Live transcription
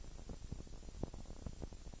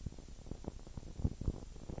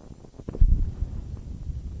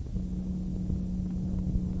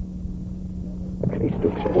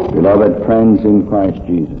Beloved friends in Christ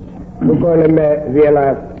Jesus, Rukoilemme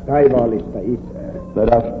vielä taivaallista Isää, let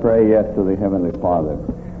us pray yet to the Heavenly Father,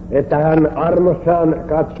 että hän armossaan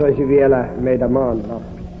katsoisi vielä meidän maan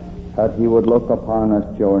lapsia. that He would look upon us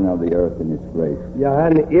children of the earth in His grace, Ja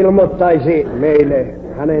hän ilmoittaisi meille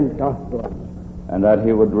hänen tahtoaan. and that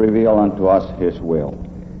He would reveal unto us His will.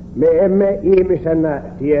 Me emme ihmisenä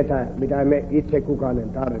tietä, mitä me itse kukainen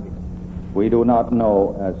tarvitsemme. We do not know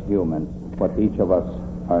as humans what each of us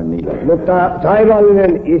are needed. Mutta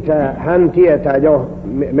taivaallinen Isä, hän tietää jo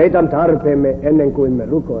meidän tarpeemme ennen kuin me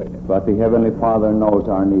rukoilemme. But the Heavenly Father knows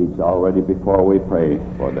our needs already before we pray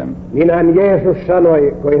for them. Niinhän Jeesus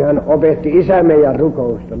sanoi, kun hän opetti isämme ja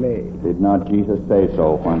rukousta meille. Did not Jesus say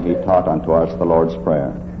so when He taught unto us the Lord's Prayer?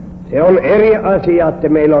 Se on eri asia, että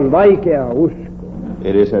meillä on vaikea uskoa.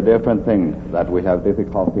 It is a different thing that we have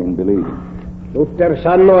difficulty in believing. Luther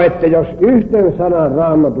sanoi, että jos yhten sanan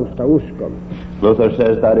Raamatusta uskomme, Luther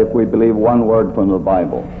says that if we believe one word from the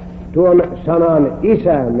Bible, tuon sanan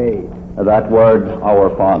Isä meitä. that word, our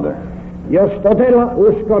Father, Jos todella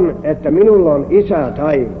uskon, että minulla on Isä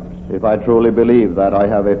taivaassa, if I truly believe that I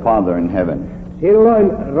have a Father in heaven,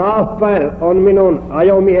 silloin Rafael on minun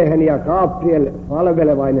ajomieheni ja Gabriel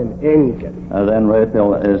palvelevainen enkeli. then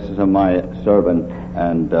Raphael is my servant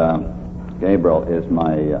and Gabriel is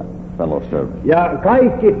my fellow servant. Ja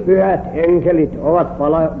kaikki pyhät enkelit ovat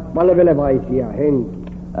palvelevaisia henkiä.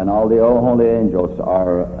 And all the holy angels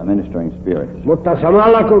are ministering spirits. Mutta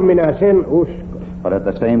samalla kun minä sen uskon, But at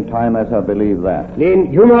the same time as I believe that,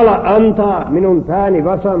 niin Jumala antaa minun pääni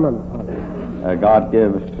vasemman alle. God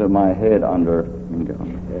gives my head under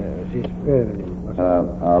Siis pöydän.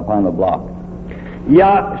 upon the block.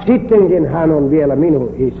 Ja sittenkin hän on vielä minun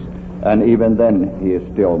isä. And even then he is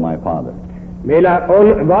still my Father. Meillä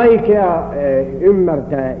on vaikea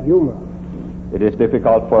ymmärtää Jumala. It is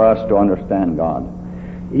difficult for us to understand God.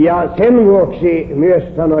 Ja sen vuoksi myös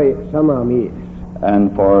sanoi sama mies, And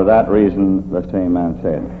for that reason the same man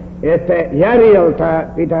said, että järjeltä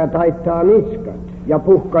pitää taittaa niskat ja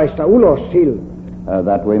puhkaista ulos silmät,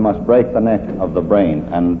 that we must break the neck of the brain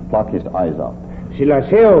and pluck his eyes out, sillä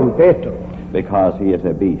se on peto. because he is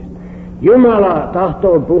a beast. Jumala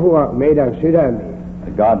tahtoo puhua meidän sydämiin.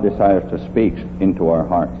 God desires to speak into our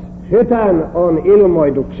hearts. Sydän on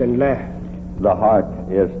ilmoituksen lähde. The heart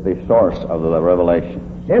is the source of the revelation.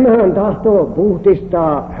 Sen hän tahtoo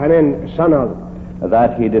puhdistaa hänen sanalla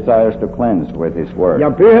That he desires to cleanse with his word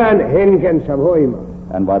ja pyhän henkensä voimalla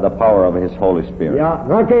and by the power of his Holy Spirit, ja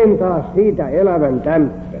rakentaa siitä elävän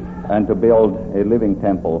temppelin. and to build a living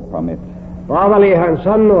temple from it. Paavali hän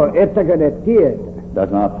sanoo, ettäkö ne tiedä,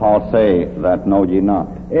 Does not Paul say that, know ye not,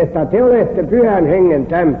 että te olette pyhän hengen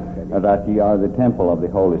temppeli that ye are the temple of the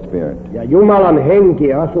Holy Spirit, ja Jumalan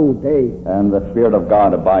henki asuu teissä. and the Spirit of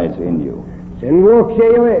God abides in you? Sen vuoksi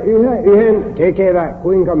ei ole yhden tekevä,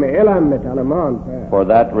 kuinka me elämme täällä maan päällä. For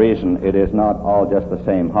that reason, it is not all just the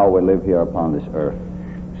same how we live here upon this earth.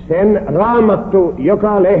 Sen Raamattu,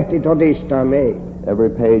 joka lehti todistaa meille. Every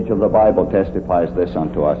page of the Bible testifies this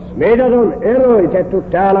unto us. Meidät on eroitettu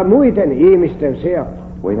täällä muiden ihmisten seassa.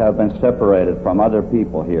 We have been separated from other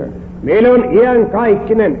people here. Meillä on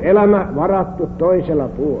iankaikkinen elämä varattu toisella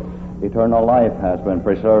puolella. Eternal life has been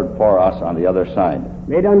preserved for us on the other side.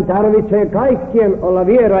 Meidän tarvitsee kaikkien olla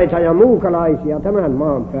vieraita ja muukalaisia tämän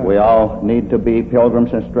maan päällä. We all need to be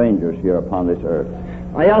pilgrims and strangers here upon this earth.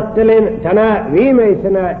 Ajattelin tänä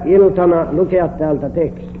viimeisenä iltana lukea täältä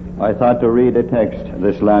tekstiä, I thought to read a text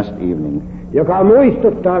this last evening, joka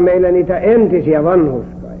muistuttaa meille niitä entisiä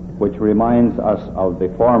vanhurskaita, which reminds us of the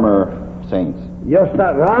former saints,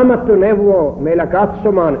 josta Raamattu neuvoo meillä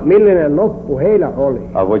katsomaan, millainen loppu heillä oli.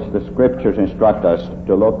 of which the Scriptures instruct us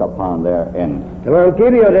to look upon their end. Tämä on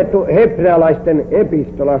kirjoitettu hebrealaisten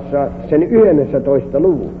epistolassa sen 11.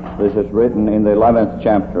 luvulla. This is written in the 11th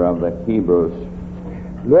chapter of the Hebrews.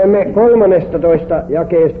 Luemme 13.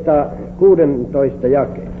 jakeesta 16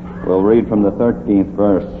 jakeen, We'll read from the 13th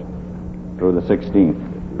verse through the 16th,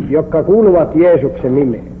 jotka kuuluvat Jeesuksen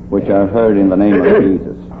nimeen. which are heard in the name of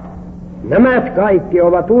Jesus. Nämä kaikki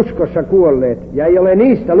ovat uskossa kuolleet ja ei ole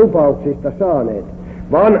niistä lupauksista saaneet,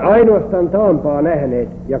 vaan ainoastaan taampaa nähneet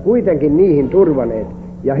ja kuitenkin niihin turvaneet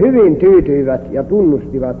ja hyvin tyytyivät ja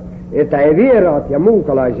tunnustivat, että he vieraat ja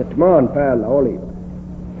muukalaiset maan päällä olivat.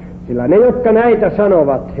 Sillä ne, jotka näitä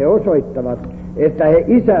sanovat, he osoittavat, että he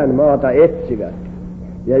isän maata etsivät.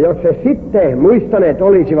 Ja jos he sitten muistaneet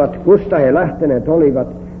olisivat, kusta he lähteneet olivat,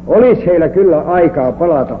 olisi heillä kyllä aikaa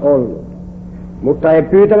palata ollut. Mutta he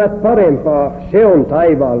pyytävät parempaa, se on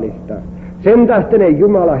taivaallista. Sen tähten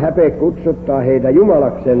Jumala häpe kutsuttaa heitä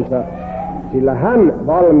Jumalaksensa, sillä hän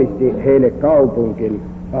valmisti heille kaupunkin.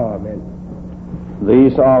 Aamen.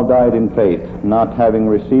 These all died in faith, not having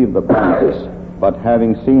received the promises, but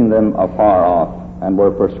having seen them afar off, and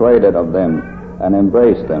were persuaded of them, and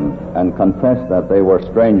embraced them, and confessed that they were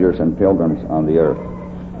strangers and pilgrims on the earth.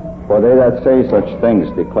 For they that say such things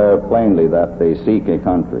declare plainly that they seek a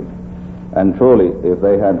country. And truly, if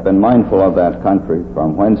they had been mindful of that country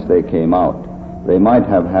from whence they came out, they might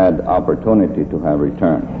have had opportunity to have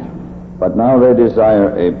returned. But now they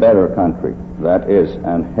desire a better country, that is,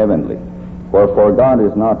 an heavenly. Wherefore God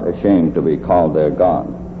is not ashamed to be called their God,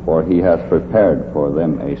 for he hath prepared for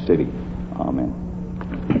them a city. Amen.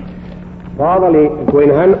 Paavali,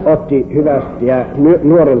 kuin hän otti hyvästiä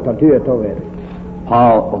nuorelta työtoverilta.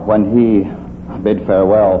 Paul, when he bid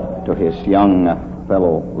farewell to his young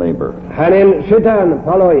fellow laborer, hänen sydän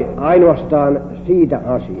paloi ainoastaan siitä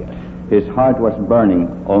asiasta, his heart was burning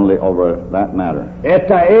only over that matter,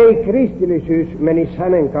 että ei kristillisyys menisi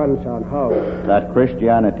hänen kansaan hautaan. that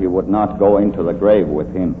Christianity would not go into the grave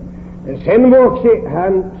with him. Sen vuoksi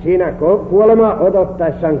hän siinä kuolemaa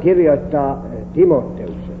odottaessaan kirjoittaa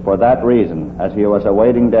Timoteuksen. For that reason, as he was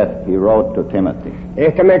awaiting death, he wrote to Timothy.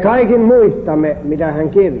 Ehkä me kaikin muistamme, mitä hän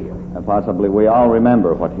kirjoitti. And possibly we all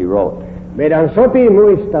remember what he wrote. Meidän sopii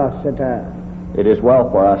muistaa sitä. It is well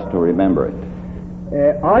for us to remember it.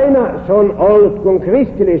 Aina se on ollut, kun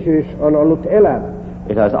kristillisyys on ollut elävä.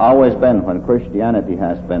 It has always been when Christianity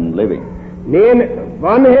has been living. Niin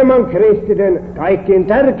vanhemman kristityn kaikkein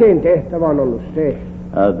tärkein tehtävä on ollut se,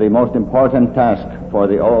 The most important task for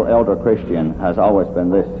the elder Christian has always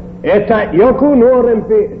been this, että joku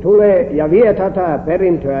nuorempi tulee ja vie tätä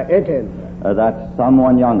perintöä eteenpäin. That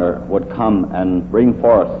someone younger would come and bring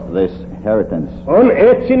forth this inheritance. On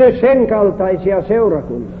etsinyt sen kaltaisia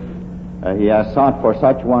seurakuntia, He has sought for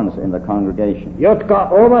such ones in the congregation jotka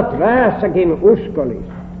ovat vähässäkin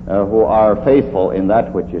uskollisia, who are faithful in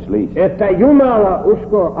that which is least, että Jumala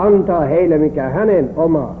uskoo antaa heille mikä hänen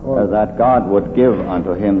oma on. that God would give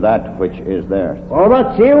unto him that which is theirs. Ovat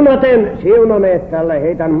siunaneet tälle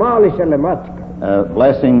heidän maalliselle matkalle.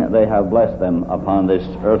 Blessing they have blessed them upon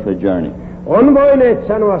this earthly journey. On voineet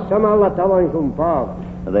sanoa samalla tavoin kuin Paavali.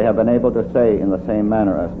 They have been able to say in the same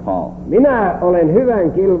manner as Paul, Minä olen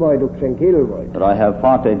hyvän kilvoituksen kilvoitus. that I have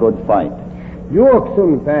fought a good fight,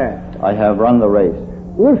 Juoksun päätä. I have run the race,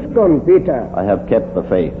 Uskon pitää. I have kept the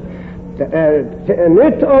faith.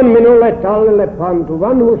 Nyt on minulle tallelle pantu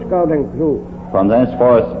vanhurskauden kruunu, From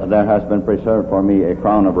thenceforth there has been preserved for me a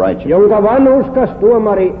crown of righteousness, jonka vanhurskas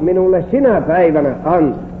tuomari minulle sinä päivänä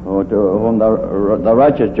antaa. to whom the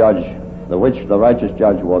righteous judge, which the righteous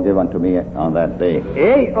judge will give unto me on that day.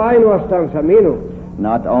 Ei ainoastansa minun,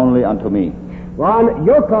 Not only unto me, vaan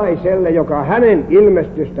jokaiselle, joka hänen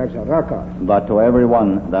ilmestystänsä rakastaa. but to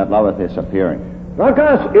everyone that loveth his appearing.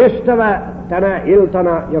 Rakas ystävä tänä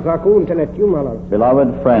iltana, joka kuuntelet Jumalan. Beloved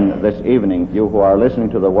friend, this evening, you who are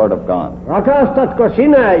listening to the word of God, Rakastatko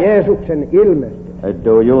sinä Jeesuksen ilmestymistä?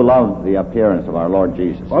 do you love the appearance of our Lord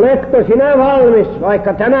Jesus? Oletko sinä valmis,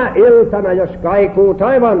 vaikka tänä iltana, jos kaikuu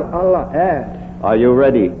taivaan alla ääni? Are you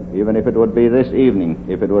ready, even if it would be this evening,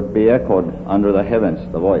 if it would be echoed under the heavens,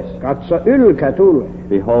 the voice? Katso, ylkä tulee.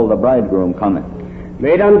 Behold, the bridegroom cometh.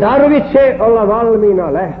 Meidän tarvitsee olla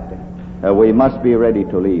valmiina lähteä. We must be ready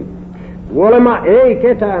to leave. Kuolema ei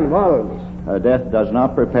ketään valmis, Death does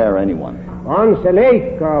not prepare anyone, vaan se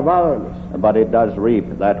leikkaa valmis. but it does reap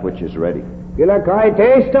that which is ready. Kyllä kai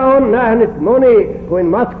teistä on nähnyt moni, kuin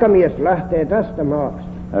matkamies lähtee tästä maasta.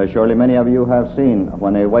 Surely many of you have seen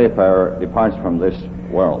when a wayfarer departs from this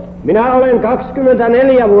world. Minä olen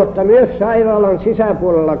 24 vuotta myös sairaalan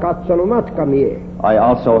sisäpuolella katsonut matkamiehiä. I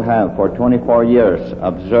also have for 24 years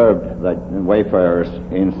observed the wayfarers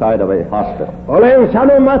inside of a hospital. Olen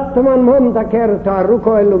sanomattoman monta kertaa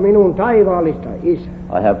rukoillut minun taivaallista Isää.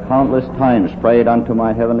 I have countless times prayed unto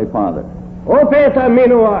my heavenly Father, Opeta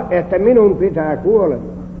minua, että minun pitää kuolema,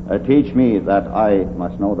 teach me that I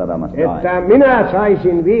must know that I must die, että minä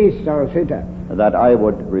saisin viisaan sydän. that I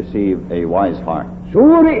would receive a wise heart.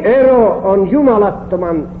 Suuri ero on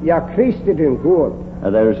jumalattoman ja kristityn kuolema.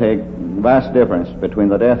 There is a vast difference between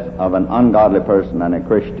the death of an ungodly person and a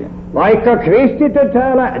Christian. Vaikka kristity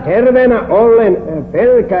täällä terveenä ollen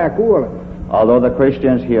pelkää kuolema. Although the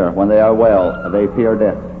Christians here, when they are well, they fear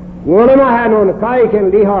death. Kuolemahan on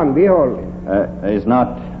kaiken lihan vihollinen. Is not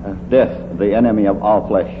death the enemy of all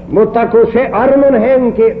flesh? Mutta kun se armon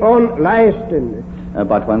henki on lähestynyt,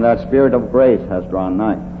 But when that spirit of grace has drawn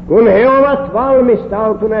nigh, kun he ovat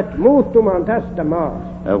valmistautuneet muuttumaan tästä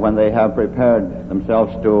maasta, when they have prepared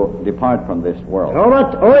themselves to depart from this he world,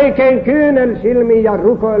 ovat oikein kyynelsilmin ja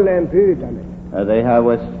rukoilleen pyytäneet. They have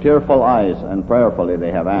with tearful eyes and prayerfully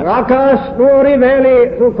they have asked. Rakas nuori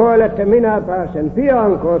veli, rukoile, että minä pääsen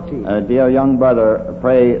pian kotiin. Dear young brother,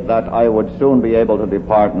 pray that I would soon be able to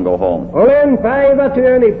depart and go home. Olen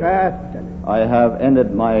päivätyöni päättänyt. I have ended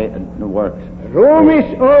my work. Ruumis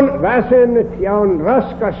on väsynyt ja on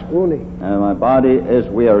raskas uni. My body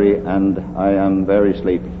is weary and I am very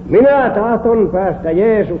sleepy. Minä tahdon päästä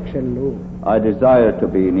Jeesuksen luo. I desire to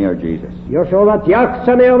be near Jesus. Jos ovat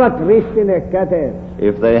jaksaneet, ovat ristineet käteen.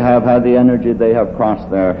 If they have had the energy, they have crossed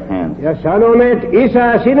their hands. Ja sanoneet,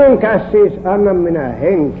 Isä, sinun käsiis annan minä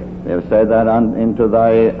henken. They have said that into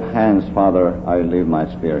thy hands, Father, I leave my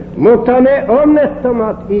spirit. Mutta ne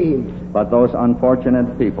onnettomat ihmiset, But those unfortunate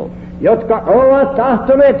people jotka ovat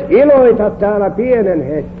tahtoneet iloita täällä pienen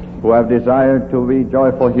hetken, who have desired to be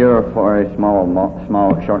joyful here for a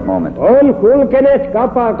short moment, on kulkeneet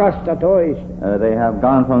kapakasta toiseen. they have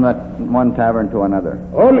gone from that one tavern to another.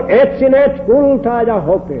 On etsineet kultaa ja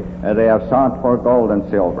hopeaa. They have sought for gold and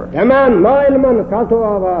silver, Tämän maailman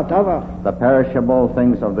katoavaa tavaraa. the perishable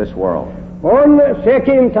things of this world. On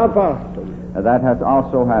sekin tapahtunut. That has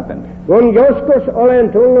also happened. Kun joskus olen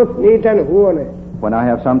tullut niiden huoneen, When I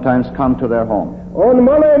have sometimes come to their home, on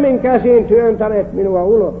molemmin käsin työntäneet minua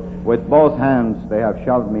ulos with both hands they have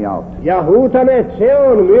shoved me out, ja huutaneet, se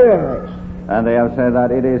on myöhäis. and they have said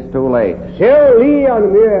that it is too late. Se on liian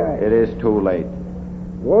myöhäis. It is too late.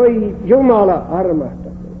 Voi Jumala armahta.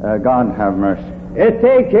 God have mercy.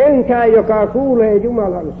 Ettei kenkään, joka kuulee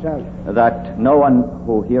Jumalan sanan, That no one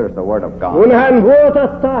who hears the word of God, kun hän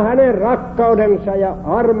vuotattaa hänen rakkaudensa ja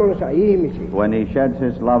armonsa ihmisiin, when he sheds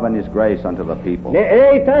his love and his grace unto the people, ne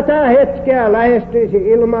ei tätä hetkeä lähestyisi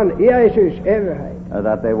ilman iäisyyseväitä.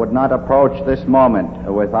 that they would not approach this moment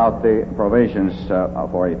without the provisions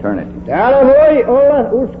for eternity. Täällä voi olla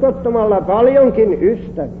uskottomalla paljonkin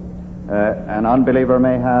ystäviä, An unbeliever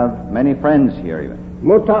may have many friends here even.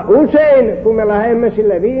 mutta usein kun me lähdemme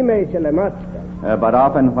sille viimeiselle matkalle, But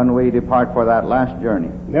often when we depart for that last journey,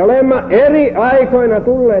 me olemme eri aikoina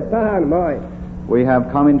tulleet tähän maailmaan. we have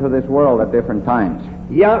come into this world at different times.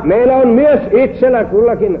 Ja meillä on myös itsellä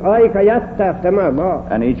kullakin aika jättää tämä maa.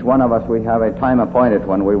 And each one of us, we have a time appointed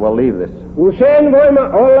when we will leave this. Usein voimme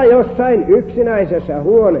olla jossain yksinäisessä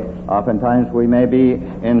huoneessa. Oftentimes we may be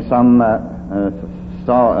in some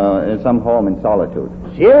home in solitude.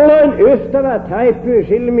 Silloin ystävät häipyy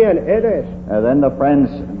silmien edessä. Then the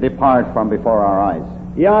friends depart from before our eyes.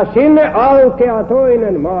 Ja sinne aukeaa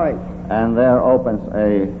toinen maailma. And there opens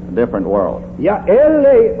a different world. Ja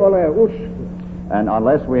ellei ole usko, And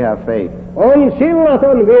unless we have faith, on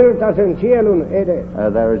sillaton virtaisen sielun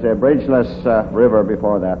edessä. there is a bridgeless river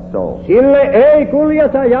before that soul. Sille ei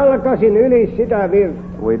kuljeta jalkasin yli sitä virtaa,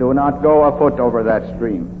 We do not go afoot over that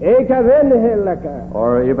stream, eikä venheelläkään.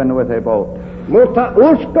 or even with a boat. Mutta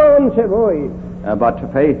usko on se voima,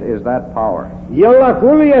 But faith is that power jolla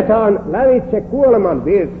kuljetaan lävitse kuoleman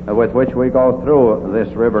virtaa. with which we go through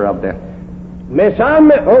this river of death. Me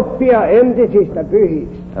saamme oppia entisistä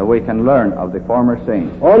pyhistä. We can learn of the former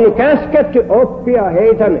saints. On käsketty oppia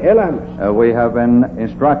heidän elämässä. We have been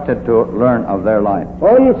instructed to learn of their life.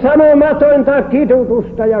 On sanomatonta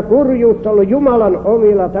kidutusta ja kurjuutta ollut Jumalan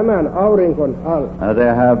omilla tämän aurinkon alla.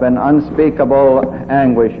 There have been unspeakable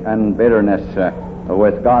anguish and bitterness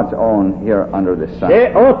with God's own here under the sun.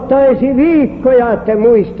 Se ottaisi viikkoja, että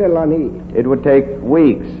muistella niitä. It would take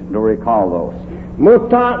weeks to recall those.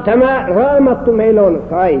 Mutta tämä Raamattu meillä on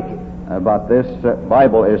kaikki. But this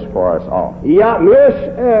Bible is for us all. Ja myös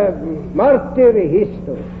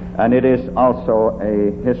marttyyrihistoria. And it is also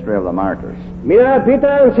a history of the martyrs. Minä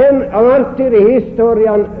pitän sen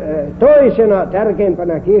marttyyrihistorian toisena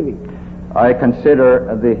tärkeimpänä kirjana. I consider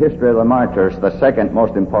the history of the martyrs the second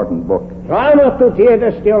most important book. Raamattu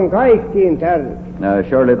tietysti on kaikkiin tärkein.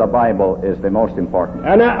 Surely the Bible is the most important.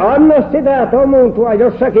 Älä anna sitä tomuuntua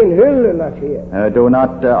jossakin hyllyllä siellä. Do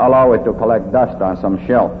not allow it to collect dust on some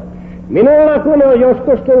shelf. Minulla kun on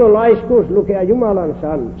joskus tullut laiskuus lukea Jumalan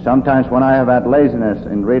sanaa, Sometimes when I have had laziness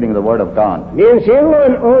in reading the Word of God, niin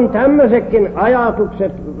silloin on tämmöisetkin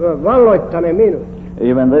ajatukset valloittaneet minut.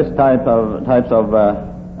 even this types of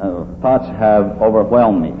thoughts have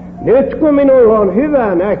overwhelmed me. Nyt kun minulla on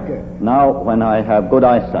hyvä näkö, Now when I have good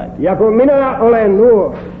eyesight, ja kun minä olen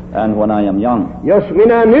nuori, and when I am young, jos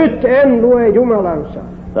minä nyt en lue Jumalan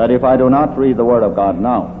sanaa, that if I do not read the Word of God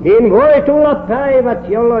now, niin voi tulla päivät,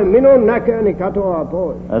 jolloin minun näköni katoaa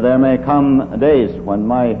pois. there may come days when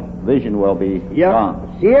my vision will be Ja gone,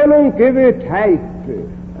 sielun kyvyt häipyy.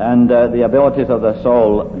 and the abilities of the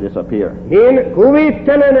soul disappear. Niin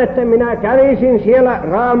kuvittelen, että minä kävisin siellä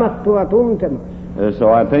Raamattua tuntemassa.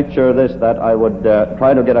 So I picture this, that I would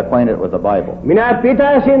try to get acquainted with the Bible. Minä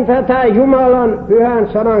pitäisin tätä Jumalan pyhän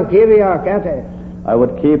sanan kirjaa käteen. I would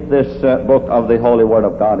keep this book of the Holy Word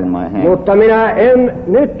of God in my hand. Mutta minä en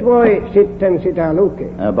nyt voi sitten sitä lukea.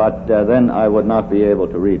 But then I would not be able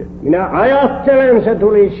to read it. Minä ajattelen, se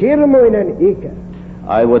tuli hirmuinen ikä.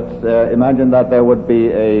 I would imagine that there would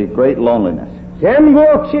be a great loneliness. Sen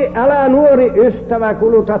vuoksi älä nuori ystävä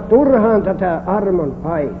kuluta turhaan tätä armon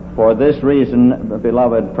aikaa. For this reason,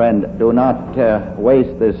 beloved friend, do not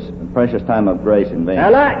waste this precious time of grace in vain.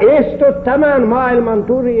 Älä istu tämän maailman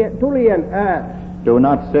tulien ääressä. Do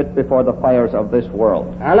not sit before the fires of this world.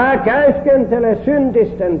 Älä käyskentele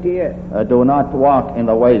syntisten tie. Do not walk in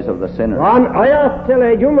the ways of the sinner. Vaan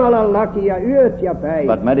ajattele Jumalan lakia yöt ja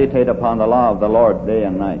päivät. But meditate upon the law of the Lord day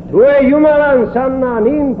and night. Lue Jumalan sanaa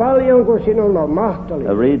niin paljon kuin sinulla on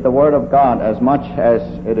mahdollista. Read the Word of God as much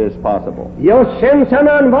as it is possible. Jos sen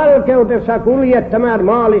sanan valkeudessa kuljet tämän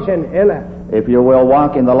maallisen elän. If you will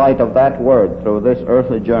walk in the light of that word through this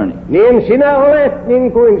earthly journey, niin sinä olet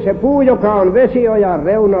niin kuin se puu, joka on vesiojan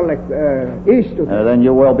reunalle istutettu. Then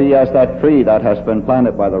you will be as that tree that has been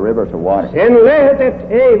planted by the rivers of water. Sen lehdet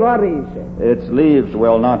ei varise. Its leaves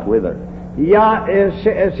will not wither. Ja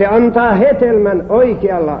se antaa hedelmän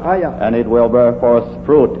oikealla ajalla. And it will bear forth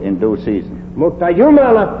fruit in due season. Mutta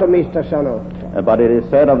jumalattomista sanotaan. But it is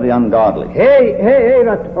said of the ungodly. He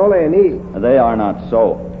eivät ole niin. They are not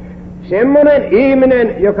so. Semmoinen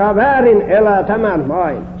ihminen, joka väärin elää tämän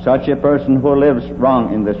maailman. Such a person who lives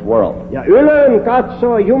wrong in this world. Ja ylön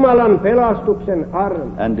katsoo Jumalan pelastuksen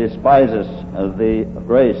armon. And despises the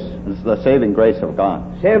grace, the saving grace of God.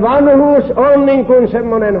 Se vanhuus on niin kuin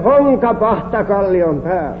semmoinen honka pahtakallion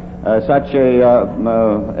päällä. Such a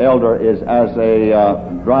elder is as a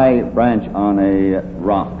dry branch on a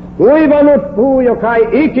rock. Kuivanut puu, joka ei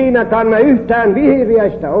ikinä kanna yhtään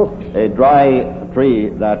vihriäistä oksaa. A dry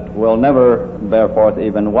tree that will never bear forth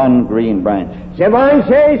even one green branch. Se vain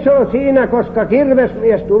seisoo siinä, koska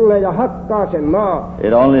kirvesmies tulee ja hakkaa sen maa.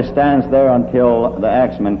 It only stands there until the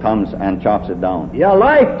axeman comes and chops it down. Ja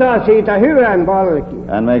laittaa siitä hyvän valkean.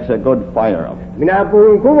 And makes a good fire of it. Minä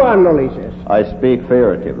puhun kuvannollisesti. I speak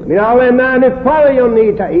figuratively. Minä olen nähnyt paljon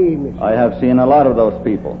niitä ihmisiä. I have seen a lot of those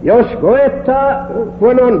people. Jos koettaa,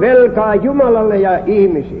 kun on velkaa Jumalalle ja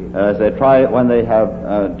ihmisiin. As they try when they have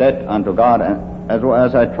debt unto God, and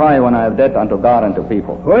as I try when I have debt unto God and to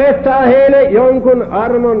people. Koettaa heille jonkun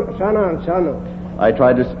armon sanan sanoa. I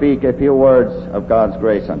try to speak a few words of God's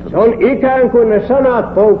grace unto Se them. on ikään kuin ne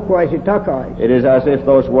sanat poukkuaisi takaisin. It is as if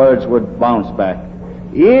those words would bounce back.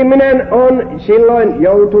 Ihminen on silloin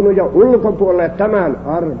joutunut jo ulkopuolelle tämän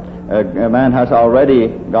armon. A man has already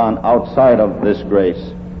gone outside of this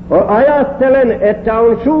grace. Ajattelen, että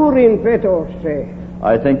on suurin petos se.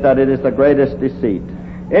 I think that it is the greatest deceit.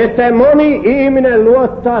 Että moni ihminen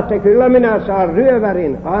luottaa, että kyllä minä saan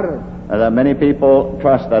ryövärin armon. That many people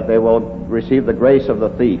trust that they will receive the grace of the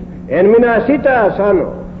thief. En minä sitä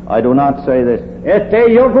sano. I do not say this.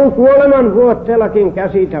 Ettei joku kuoleman vuotteellakin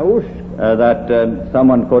käsitä usko. That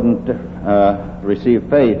someone couldn't receive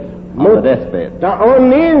faith on the deathbed. Mutta on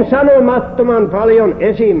niin sanomattoman paljon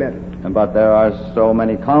esimerkkejä. But there are so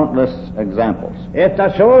many countless examples. Että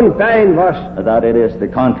se on päinvastoin. That it is the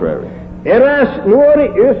contrary. Eräs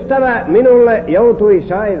nuori ystävä minulle joutui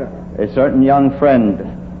sairaan. A certain young friend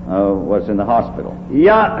was in the hospital.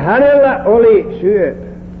 Ja hänellä oli syöpä.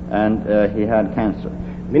 And he had cancer.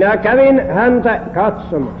 Minä kävin häntä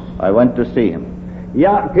katsomassa. I went to see him.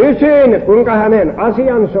 Ja kysyin, kuinka hänen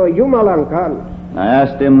asiansa on Jumalan kanssa. I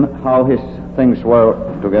asked him how his things were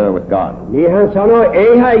together with God. Niin hän sanoi,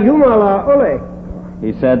 eihän Jumalaa ole.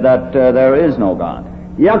 He said that there is no God.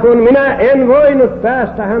 Ja kun minä en voinut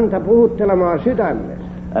päästä häntä puhuttelemaan sydämessä.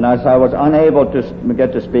 And as I was unable to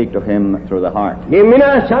get to speak to him through the heart. Niin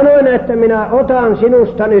minä sanoin, että minä otan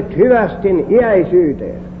sinusta nyt hyvästin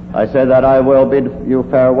iäisyyteen. I said that I will bid you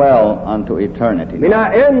farewell unto eternity. Minä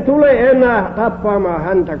en tule enää tappaamaan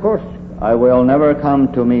häntä koskaan. I will never come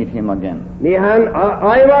to meet him again. Niin hän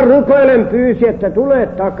aivan rukoilen pyysi, että tule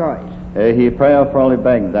takaisin. He prayerfully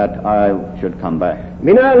begged that I should come back.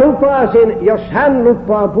 Minä lupasin, jos hän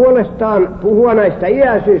lupaa puolestaan puhua näistä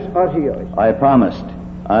iäisyysasioista. I promised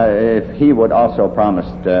if he would also promise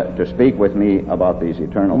to speak with me about these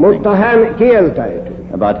eternal Mutta things. hän kieltäytyi.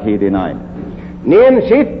 But he denied. Niin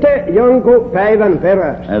sitten jonkun päivän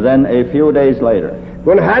perässä. And then a few days later,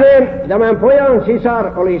 kun tämän pojan sisar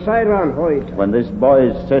oli sairaanhoitaja. when this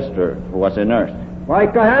boy's sister was a nurse,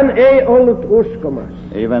 vaikka hän ei ollut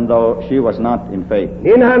uskomassa, even though she was not in faith,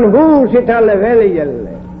 niin hän huusi tälle veljelle.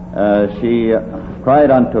 She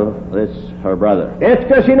cried unto this her brother.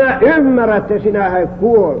 Etkö sinä ymmärrä, että sinä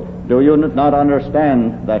kuolet? Do you not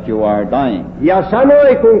understand that you are dying? Ja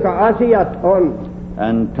sanoi, kuinka asiat on.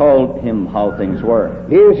 And told him how things were.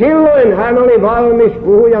 Niin silloin hän oli valmis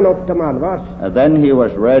puhujan ottamaan vastaan. Then he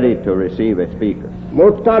was ready to receive a speaker.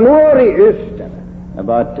 Mutta nuori ystävä,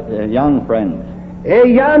 But young friend,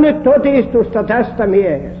 ei jäänyt todistusta tästä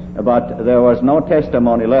miehestä, but there was no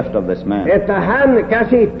testimony left of this man että hän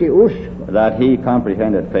käsitti uskoa. that he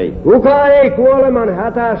comprehended faith. Kuka ei kuoleman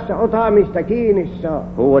hätässä otamista kiinni saa.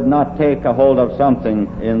 Who would not take a hold of something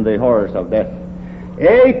in the horrors of death?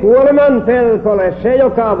 Ei kuoleman pelko ole se,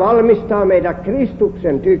 joka valmistaa meidät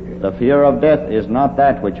Kristuksen tykö. The fear of death is not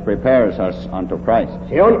that which prepares us unto Christ.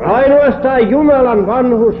 Se on ainoastaan Jumalan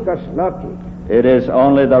vanhurskas laki. It is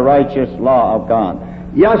only the righteous law of God.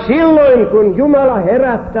 Ja silloin, kun Jumala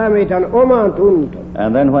herättää meidän oman tunton,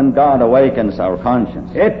 And then when God awakens our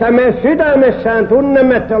conscience, että me sydämessään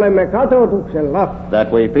tunnemme, että olemme katotuksen lapsi.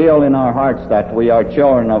 that we feel in our hearts that we are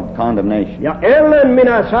children of condemnation. Ja ellen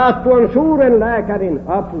minä saa tuon suuren lääkärin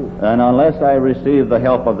apuun, And unless I receive the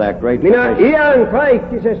help of that great minä physician,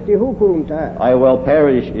 iankaikkisesti hukun täällä. I will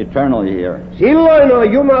perish eternally here. Silloin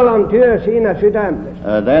on Jumalan työ siinä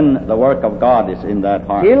sydämessä. Then the work of God is in that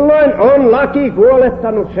heart. Silloin on laki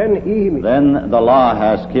kuolettanut sen ihmisen. Then the law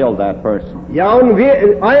has killed that person Ja on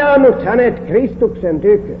ajanut hänet Kristuksen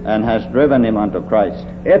tykö, and has driven him unto Christ,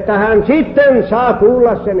 että hän sitten saa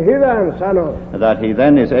kuulla sen hyvän sanon. that he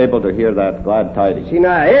then is able to hear that glad tidings.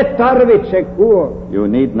 Sinä et tarvitse kuolla. You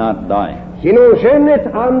need not die. Sinun synnit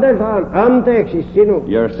annetaan anteeksi sinulle.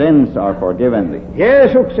 Your sins are forgiven thee.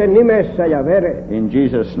 Jeesuksen nimessä ja veren. In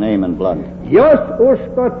Jesus' name and blood. Jos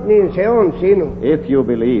uskot, niin se on sinun. If you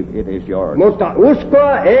believe, it is yours. Mutta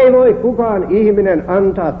uskoa ei voi kukaan ihminen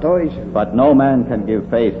antaa toiselle. But no man can give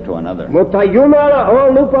faith to another. Mutta Jumala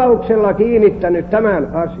on lupauksella kiinnittänyt tämän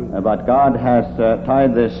asian, But God has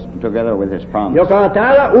tied this together with his promise. joka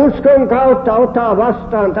täällä uskon kautta ottaa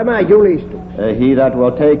vastaan tämän julistuksen. He that will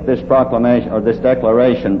take this proclamation or this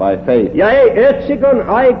declaration by faith Ja ei etsikon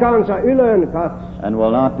aikaansa ylön katso. and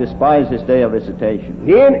will not despise his day of visitation,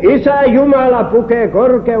 Niin Isä Jumala pukee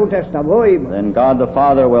korkeudesta voimaa then God the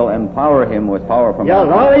Father will empower him with power from ja on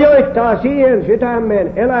high, lahjoittaa siihen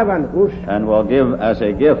sydämeen elävän uskon. and will give as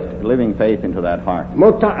a gift living faith into that heart.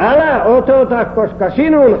 Mutta älä odota, koska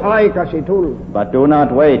sinun aikasi tullut. But do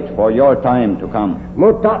not wait for your time to come,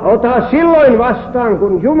 Mutta ota silloin vastaan,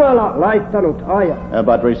 kun Jumala laittanut ajan.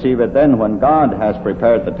 but receive it then when God has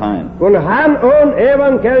prepared the time, Kun hän on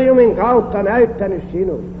evankeliumin kautta näyttänyt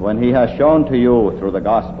sinulle, when he has shown to you through the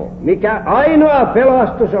gospel mikä ainoa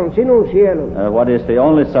pelastus on sinun sielulle. what is the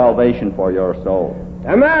only salvation for your soul.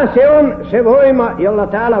 Tämä se on se voima, jolla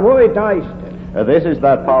täällä voi taistella. This is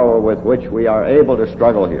that power with which we are able to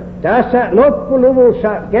struggle here. Tässä loppuluvussa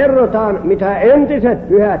kerrotaan, mitä entiset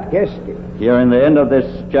pyhät kestivät. Here in the end of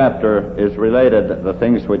this chapter is related the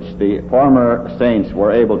things which the former saints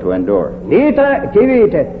were able to endure. Niitä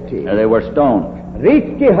kivitettiin, They were stoned.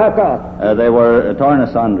 rikki hakat, They were torn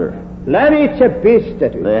asunder. lävitse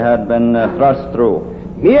pistetyt, They had been thrust through.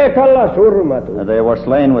 miekalla surmatut, They were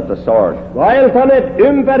slain with the sword. vaeltaneet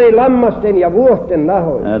ympäri lammasten ja vuohten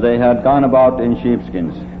nahoja. They had gone about in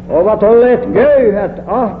sheepskins. Ovat olleet köyhät,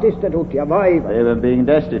 ahdistetut ja vaivat, They were being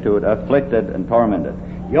destitute, afflicted, and tormented,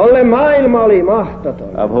 jolle maailma oli mahdoton.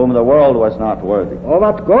 of whom the world was not worthy.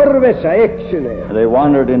 Ovat korvessa eksyneet, They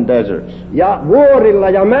wandered in deserts, ja vuorilla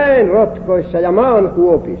ja mäen rotkoissa ja maan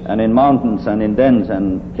kuopissa. and in mountains, and in dens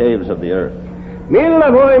and caves of the earth.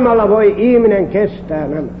 Millä voimalla voi ihminen kestää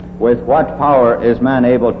nämä? With what power is man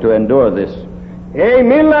able to endure this? Ei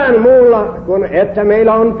millään muulla kuin että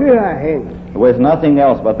meillä on pyhä henki With nothing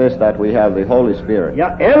else but this, that we have the Holy Spirit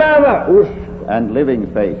ja elävä usko, and living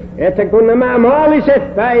faith, että kun nämä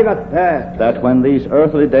maalliset päivät päättyvät that when these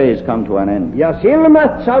earthly days come to an end, ja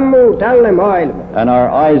silmät sammuu tälle maailmalle, and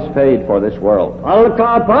our eyes fade for this world,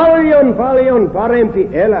 alkaa paljon parempi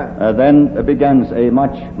elää. then begins a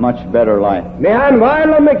much better life. Mehän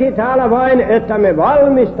vaellammekin täällä vain, että me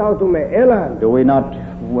valmistautumme elämään. Do we not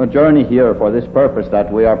journey here for this purpose,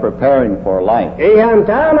 that we are preparing for life? Eihän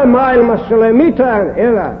täällä maailmassa ole mitään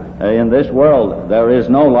elää. In this world there is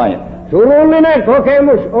no life. Surullinen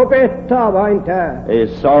kokemus opettaa vain täällä. A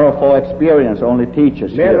sorrowful experience only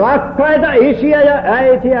teaches Me here. rakkaita isiä ja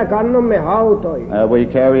äitiä kannomme hautoihin. We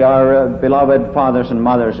carry our beloved fathers and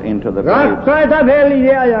mothers into the graves, Rakkaita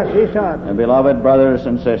veljiä ja sisar. and beloved brothers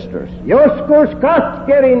and sisters. Joskus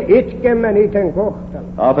katkerin itkemme niiden kohtalo.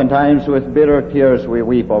 Oftentimes with bitter tears we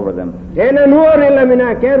weep over them. Teille nuorille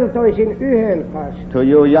minä kertoisin yhden asian, To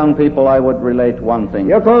you young people I would relate one thing,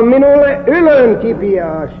 joka on minulle ylön kipiä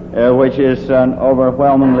asia. which is an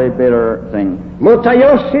overwhelmingly bitter thing. Mutta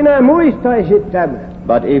jos sinä muistaisit tämän,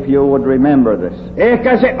 But if you would remember this,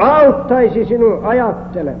 ehkä se auttaisi sinun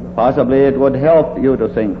ajattelemaan. possibly it would help you to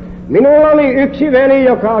think. Minulla oli yksi veli,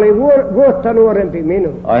 joka oli vuotta nuorempi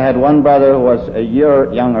minun. I had one brother who was a year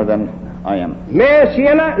younger than I am. Me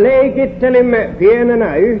siellä leikittelimme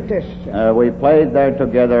pienenä yhdessä. We played there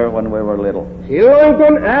together when we were little. Silloin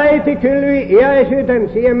kun äiti kylvi iäisyyden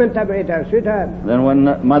siementä meidän sydämme. Then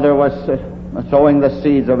when mother was sowing the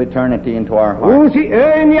seeds of eternity into our hearts, Huusi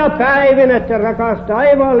öin ja päivin, että rakas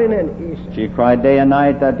taivaallinen Isä. she cried day and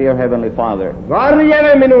night that dear Heavenly Father,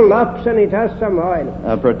 Varjele minun lapseni tässä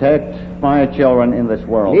maailmassa. protect my children in this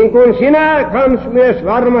world, Niin kuin sinä kans myös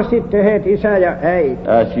varmasti teet, isä ja äiti.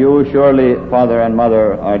 as you surely, Father and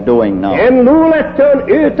Mother, are doing now. En luule, että on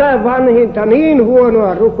yhtään vanhinta niin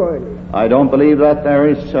huonoa rukoilijaa, I don't believe that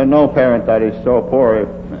there is no parent that is so poor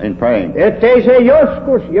in praying, ettei se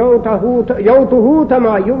joskus joutu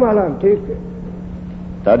huutamaan Jumalan tykö.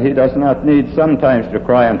 that he does not need sometimes to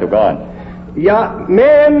cry unto God. Ja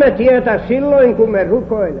me emme tiedä silloin, kun me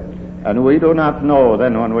rukoilemme. And we do not know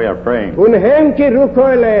then when we are praying. Kun henki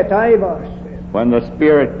rukoilee taivaassa, When the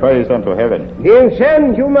Spirit prays unto heaven, niin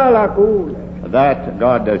sen Jumala kuulee. that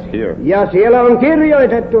God does hear. Ja siellä on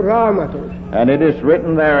kirjoitettu Raamatussa. And it is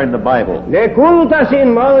written there in the Bible, Ne kultaisiin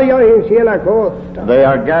maljoihin siellä koottaan, they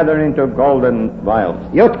are gathered into golden vials,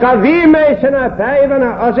 jotka viimeisenä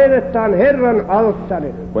päivänä asetetaan Herran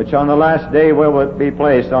alttarille. which on the last day will be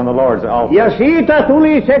placed on the Lord's Ja altar. siitä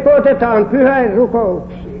sekoitetaan pyhäin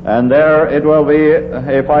rukouksiin. And there it will be,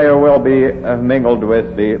 a fire will be mingled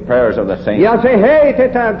with the prayers of the saints. Ja se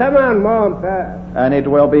heitetään tämän maan päälle. And it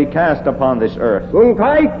will be cast upon this earth. Kun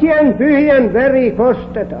kaikkien pyhien veri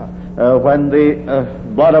kostetaan. When the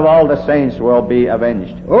blood of all the saints will be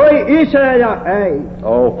avenged. Oi isä ja äiti,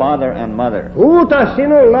 Oh, Father and Mother, huuta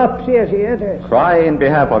sinun lapsiesi eteen. cry in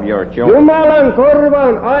behalf of your children. Jumalan korva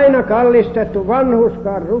on aina kallistettu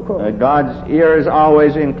vanhuskaan rukoon. God's ear is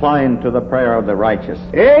always inclined to the prayer of the righteous.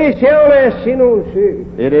 Ei se ole sinun syy.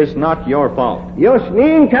 It is not your fault. Jos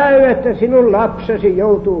niin käy, että sinun lapsesi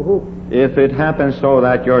joutuu hukkaan. If it happens so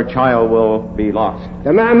that your child will be lost.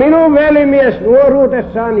 Tämä minun velimies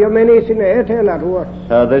nuoruudessaan jo meni sinne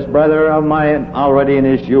Etelä-Ruotsiin. This brother of mine already in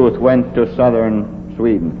his youth went to southern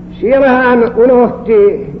Sweden. Siellä hän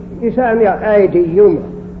unohti isän ja äidin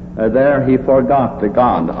Jumalan. There he forgot the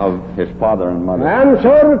God of his father and mother. Hän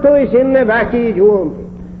sortui sinne väkijuomiin.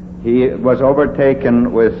 He was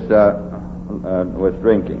overtaken with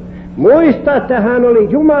drinking. Muista, että hän oli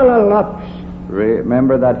Jumalan lapsi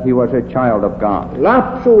Remember that he was a child of God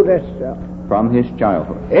lapsuudessaan. from his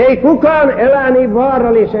childhood. Ei kukaan elä niin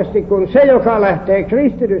vaarallisesti kuin se, joka lähtee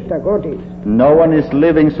kristitystä kotiin. No one is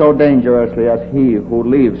living so dangerously as he who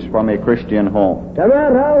leaves from a Christian home. Tämä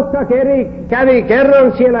raukka kävi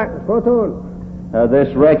kerran siellä kotona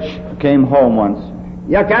This wretch came home once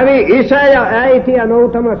ja kävi isä ja äitiä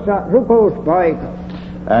noutamassa rukouspaikalla.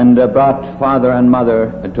 and brought father and mother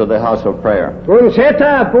to the house of prayer. Kun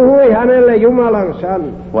setä puhui hänelle Jumalan sanan,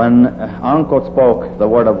 When uncle spoke the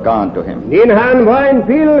word of God to him, niin hän vain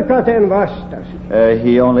pilkaten vastasi.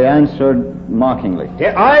 he only answered mockingly.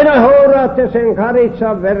 Te aina houraatte sen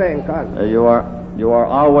karitsan veren kanssa. You are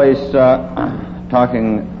always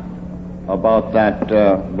talking about that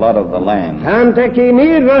blood of the Lamb. Hän teki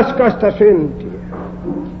niin raskasta syntiä.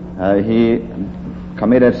 He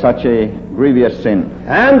committed such a grievous sin.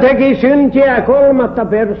 Hän teki syntiä kolmatta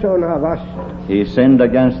persoonaa vastaan. He sinned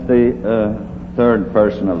against the third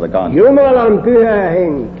person of the God, Jumalan pyhä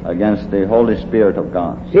henki. against the Holy Spirit of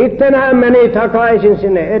God. Sitten hän meni takaisin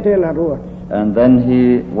sinne Etelä-Ruotsiin. And then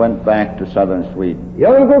he went back to southern Sweden.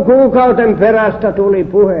 Jonkun kuukauden perästä tuli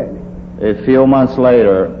puhelin. A few months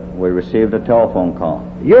later, we received a telephone call.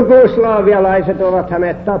 Jugoslavialaiset ovat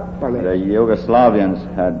hänet tappaneet. The Yugoslavians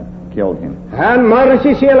had killed him. Hän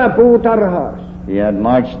marsi siellä puutarhaassa. He had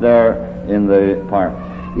marched there in the park.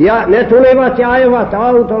 Ja ne tulivat ja ajoivat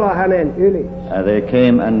autolla hänen yli. They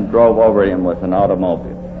came and drove over him with an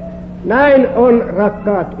automobile. Näin on,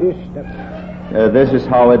 rakkaat ystävät. This is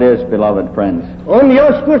how it is, beloved friends. On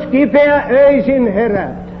joskus kipeä öisin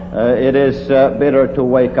herätä. It is bitter to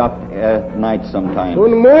wake up at night sometimes.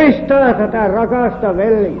 Kun muistaa tätä rakasta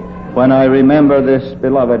veljeä. When I remember this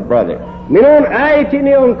beloved brother. Minun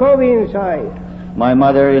äitini on kovin saira. My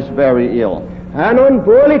mother is very ill. Hän on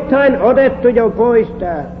puolittain otettu jo pois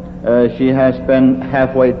täältä. She has been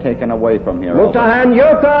halfway taken away from here. Mutta hän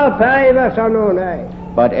joka päivä sanoo näin.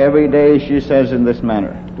 But every day she says in this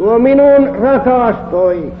manner, Tuo minun rakas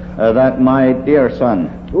poika. that my dear son,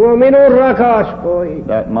 Tuo minun rakas poika.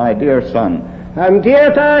 that my dear son. Hän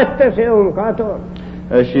tietää, että se on katon.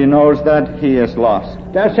 She knows that he is lost.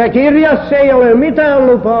 Tässä kirjassa ei ole mitään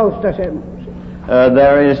lupausta semmoista.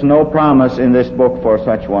 There is no promise in this book for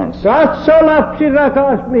such ones. Katso lapsi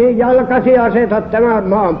rakas, mihin jalkasi asetat tämän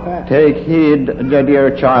maan päälle. Take heed, the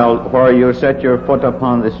dear child, where you set your foot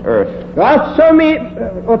upon this earth. Katso,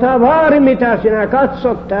 ota vaari mitä sinä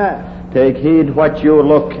katsot täällä. Take heed what you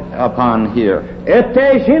look upon here,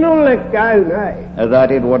 Ettei sinulle käy näin.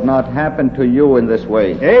 that it would not happen to you in this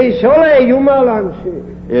way. Ei se ole Jumalan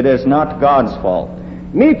syy. It is not God's fault.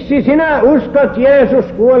 Miksi sinä uskot Jeesus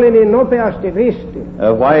kuoli niin nopeasti ristiin?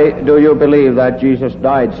 Why do you believe that Jesus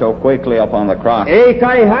died so quickly upon the cross? Ei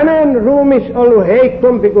kai hänen ruumis ollut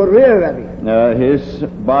heikompi kuin ryöväri. His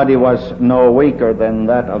body was no weaker than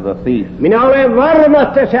that of the thief. Minä olen varma,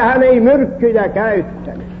 että hän ei myrkkyjä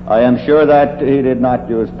käyttänyt. I am sure that he did not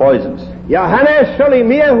use poisons. Ja hänessä oli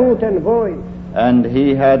miehuuden voima. And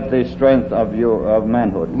he had the strength of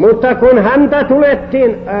manhood. Mutta kun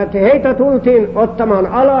heitä tultiin ottamaan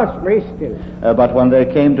alas ristille, But when they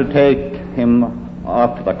came to take him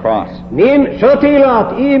off the cross, niin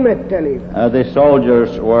sotilaat ihmettelivät, the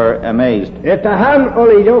soldiers were amazed että hän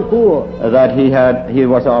oli jo kuollut. that he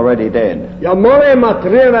was already dead. Ja molemmat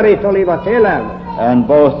ryövärit olivat elämässä. And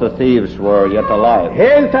both the thieves were yet alive.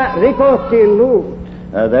 Heiltä rikottiin luut,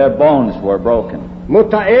 Their bones were broken,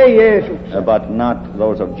 mutta ei Jeesus. but not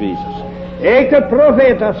those of Jesus. Eikö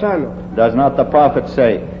profeeta sano? Does not the prophet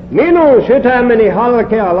say, Minun sydämeni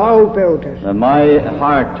halkeaa laupeutessa. my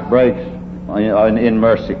heart breaks in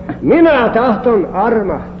mercy. Minä tahton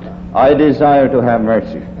armahtaa. I desire to have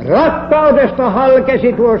mercy. Rakkaudesta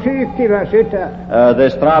halkesi tuo syykkivä sydän.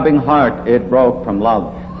 This throbbing heart, it broke from love.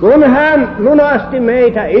 Kun hän lunasti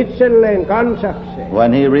meitä itselleen kansakseen.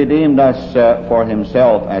 When he redeemed us for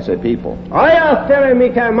himself as a people. Ajattele,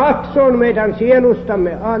 mikä maksu on meidän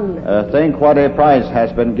sielustamme anne. Think what a price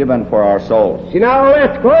has been given for our souls. Sinä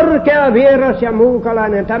olet korkea, vieras ja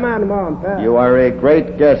muukalainen tämän maan päällä. You are a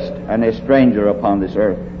great guest and a stranger upon this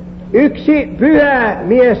earth. Yksi pyhä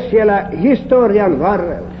mies siellä historian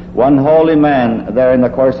varrella. One holy man there in the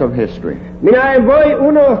course of history. Minä en voi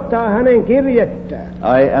unohtaa hänen kirjettään,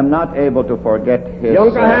 I am not able to forget his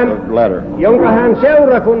letter, jonka hän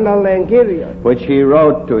seurakunnalleen kirjoitti. which he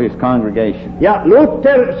wrote to his congregation. Ja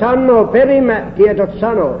Luther sanoo, perimätietot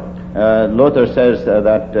sanoo, Luther says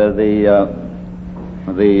that the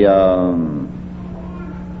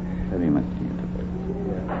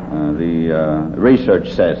research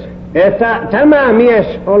says että tämä mies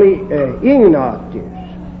oli Ignatius,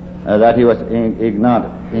 that he was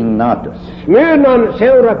Ignatius. Smyrnan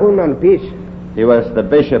seurakunnan bishop. He was the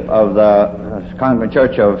bishop of the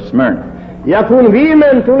Church of Smyrna. Ja kun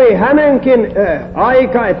viimein tuli hänenkin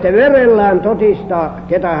aika, että verellään todistaa,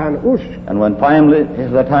 ketä hän uskoi. And when finally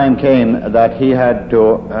the time came that he had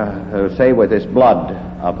to say with his blood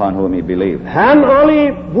upon whom he believed. Hän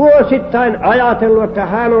oli vuosittain ajatellut, että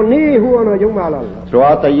hän on niin huono Jumalalla.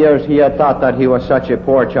 Throughout the years he had thought that he was such a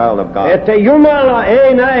poor child of God. Että Jumala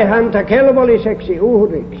ei näe häntä kelvolliseksi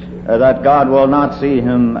uhriksi. That God will not see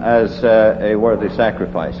him as a worthy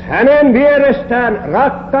sacrifice. Hänen vierestään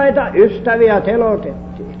rakkaita ystäviä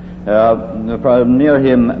telotettiin. Near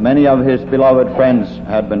him, many of his beloved friends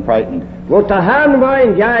had been frightened. Mutta hän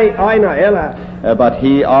vain jäi aina elää. But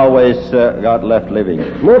he always got left living.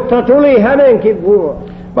 Mutta tuli hänenkin vuoro.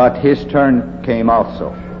 But his turn came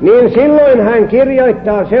also. Niin silloin hän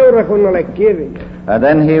kirjoittaa seurakunnalle kirjeen. And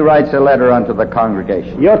then he writes a letter unto the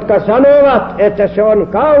congregation, jotka sanovat, että se on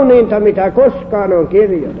kauniinta, mitä koskaan on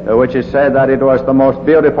kirjoitettu. which is said that it was the most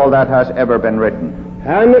beautiful that has ever been written.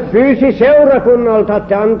 Hän pyysi seurakunnalta,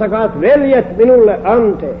 että antakaa veljet minulle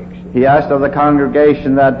anteeksi. He asked of the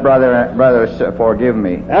congregation that brothers, forgive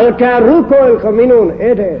me. Älkää rukoilko minun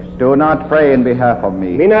edes. Do not pray in behalf of me.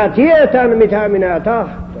 Minä tiedän, mitä minä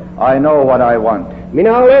tahdon. I know what I want.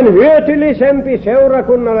 Minä olen hyötyllisempi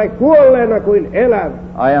seurakunnalle kuolleena kuin elävä.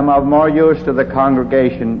 I am of more use to the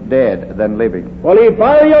congregation dead than living. Oli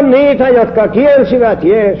paljon niitä, jotka kielsivät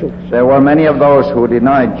Jeesuksen. There were many of those who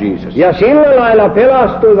denied Jesus. Ja sillä lailla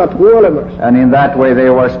pelastuivat kuolemasta. And in that way they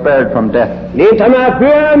were spared from death. Niin tämä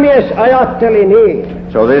pyhä mies ajatteli niin.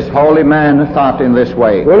 So this holy man thought in this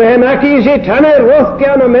way. Kun he näkisit hänen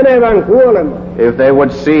rohkeana menevän kuolemaan, If they would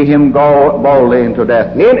see him go boldly into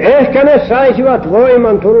death, niin ehkä ne saisivat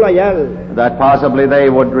voiman tulla jälleen. that possibly they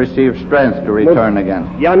would receive strength to return again.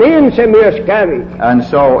 Ja niin se myös kävi. And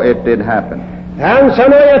so it did happen. Hän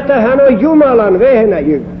sanoi, että hän on Jumalan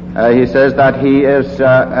vehnäjyvä. He says that he is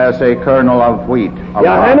as a kernel of wheat. Of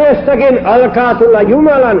Ja God. hänestäkin alkaa tulla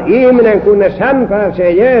Jumalan ihminen, kunnes hän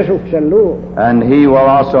pääsee Jeesuksen luo. And he will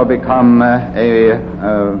also become a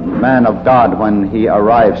man of God when he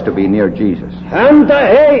arrives to be near Jesus. Häntä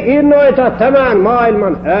ei innoita tämän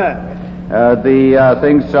maailman ääni. The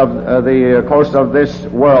things of the course of this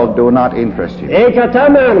world do not interest you, eikä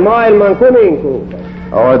tämän maailman kuninkuudet,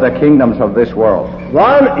 or the kingdoms of this world.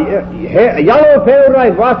 vaan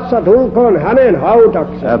jalopeurait vatsa tulkoon hänen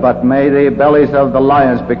hautaksensa. But may the bellies of the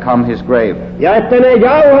lions become his grave, Ja että ne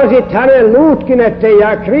jauhasit hänen luutkin, ettei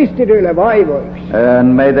jää kristityille vaivoiksi.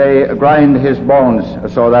 and may they grind his bones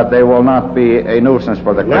so that they will not be a nuisance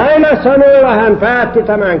for the Christians. Näillä sanoilla hän päätti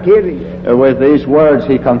tämän kirjeen. With these words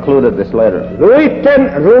he concluded this letter,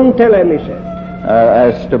 Luitten runtelemisen,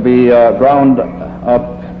 as to be ground up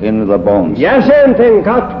in the bones, jäsenten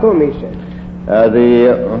katkomisen,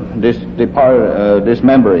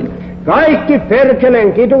 dismembering. kaikki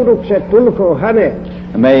perkeleen kidutukset tulkoon häneen.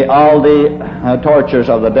 May all the tortures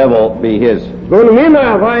of the devil be his, Kun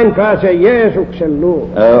minä vain pääsen Jeesuksen luo.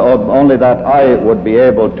 only that I would be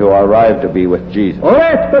able to arrive to be with Jesus.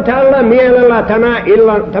 Oletko tällä mielellä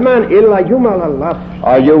tämän illan Jumalan lapsi?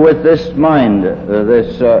 Are you with this mind,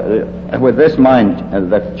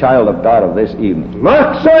 the child of God of this evening?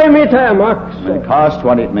 Maksoi mitä May maksoi. cost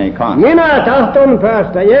what it may cost. Minä tahton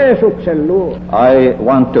päästä Jeesuksen luo. I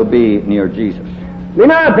want to be near Jesus.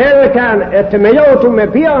 Minä pelkään, että me joutumme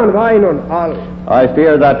pian vainon alle. I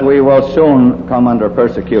fear that we will soon come under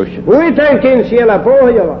persecution, Kuitenkin siellä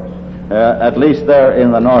Pohjolassa. at least there in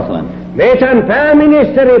the Northland. Meidän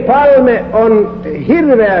pääministeri Palme on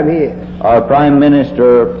hirveä mies. Our Prime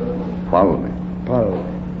Minister,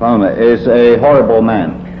 Palme, is a horrible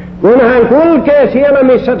man. Kun hän kulkee siellä,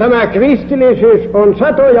 missä tämä kristillisyys on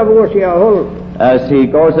satoja vuosia ollut, As he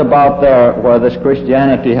goes about there where this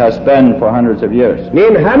Christianity has been for hundreds of years,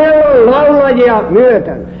 niin hänellä on laulajia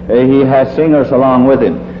myöten. he has singers along with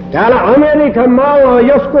him. Täällä Amerikan maalla on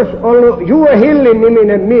joskus ollut Joe Hillin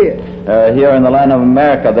niminen mies. Here in the land of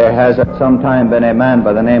America there has at some time been a man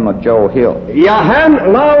by the name of Joe Hill, Ja hän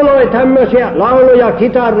lauloi tämmöisiä lauluja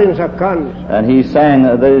kitarinsa kanssa. and he sang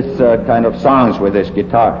this kind of songs with his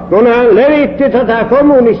guitar. Kun hän levitti tätä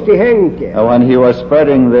kommunistihenkeä. When he was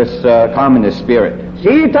spreading this communist spirit.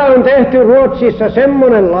 Siitä on tehty Ruotsissa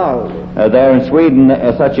semmoinen laulu, There in Sweden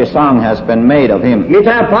such a song has been made of him,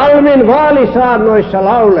 mitä Palmin vaalisaarnoissa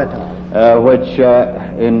lauletaan. which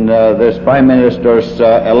in this Prime Minister's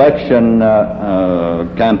election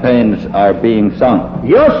campaigns are being sung.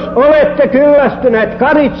 Jos olette kyllästyneet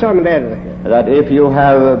Karitsan verheen, That if you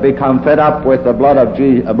have become fed up with the blood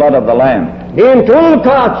of the Lamb, niin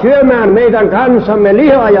tulkaa syömään meidän kansamme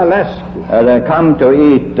lihaa ja läskiä. then come to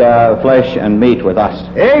eat flesh and meat with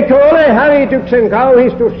us. Eikö ole hävityksen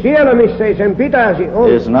kauhistus siellä, missä ei sen pitäisi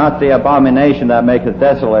olla? Is not the abomination that makes it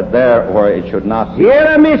desolate there where it should not be.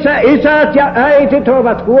 Siellä, missä isät ja äitit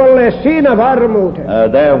ovat kuolleet siinä varmuuteen,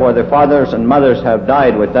 There where the fathers and mothers have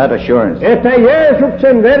died with that assurance, että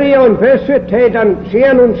Jeesuksen veri on pessyt heidän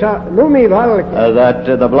sielunsa lumivalkea. that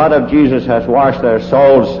the blood of Jesus has washed their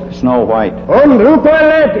souls snow white. On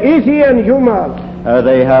rukoilleet isien Jumala,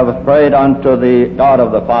 They have prayed unto the God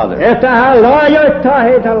of the Father, että hän laajoittaa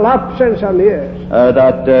heidän lapsensa myös.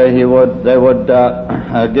 that they would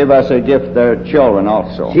give us a gift their children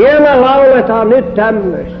also. Siellä lauletaan nyt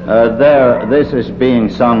tämmöistä. This is being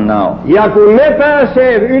sung now. Ja kun ne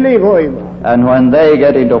pääsee ylivoimaan, And when they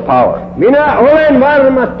get into power, minä olen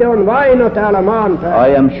varma, että on vaino täällä maan päällä.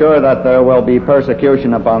 I am sure that there will be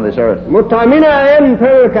persecution upon this earth. Mutta minä en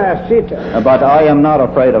pelkää sitä. But I am not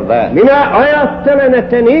afraid of that. Minä ajattelen,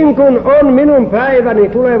 että niin kuin on minun päiväni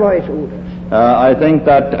tulevaisuudessa, I think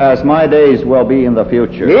that as my days will be in the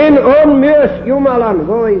future, niin on myös Jumalan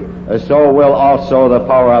voima. so will also the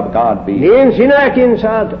power of God be. Niin sinäkin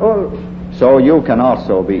saat olla. So you can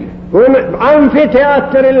also be. Kun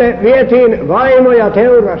amfiteatterille vietiin vaimoja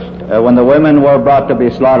teurasta, When the women were brought to be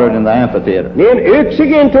slaughtered in the amphitheater, niin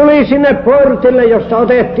yksikin tuli sinne portille, josta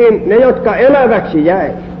otettiin ne, jotka eläväksi jäi.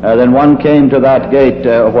 then one came to that gate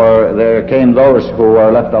where there came those who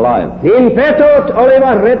were left alive. Niin petot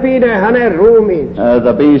olivat repineet hänen ruumiinsa.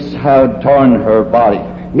 The beasts had torn her body.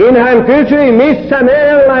 Niin hän kysyi, missä ne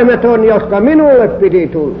eläimet on, jotka minulle piti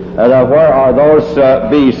tulla. Where are those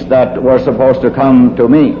beasts that were supposed to come to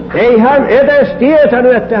me? Ei hän edes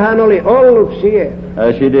tietänyt, että hän oli ollut siellä.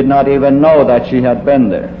 She did not even know that she had been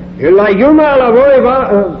there. Kyllä Jumala voi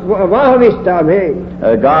vahvistaa meitä.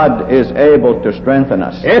 God is able to strengthen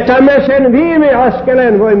us, Että me sen viime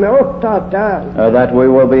askeleen voimme ottaa täällä. that we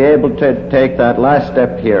will be able to take that last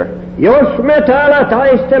step here. Jos me täällä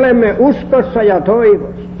taistelemme uskossa ja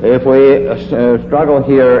toivossa, If we struggle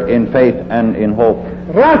here in faith and in hope,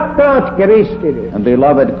 Rakkaat kristityt, and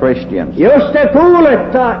beloved Christians, jos te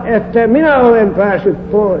kuulette, että minä olen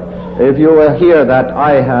päässyt pois, if you will hear that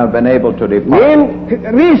I have been able to depart, niin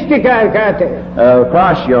ristikää käteen.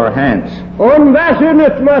 cross your hands. On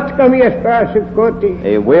väsynyt matkamies päässyt kotiin.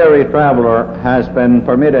 A weary traveler has been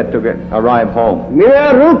permitted to arrive home.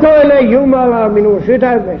 Minä rukoilen Jumalaa minun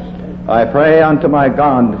sydämestä. I pray unto my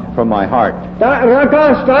God from my heart.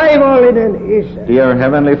 Rakas taivaallinen Isä, Dear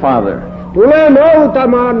Heavenly Father, tule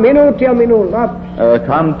noutamaan minut ja minun lapsi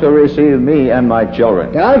come to receive me and my children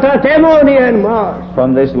täältä demonien maasta.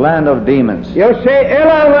 from this land of demons, Jos ei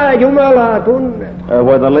elävää Jumalaa tunne,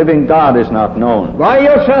 where the living God is not known, vai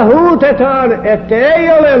jossa huutetaan, että ei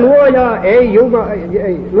ole luojaa, ei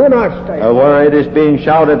lunastaja, where it is being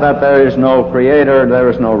shouted that there is no creator, there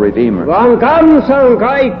is no redeemer, vaan kansan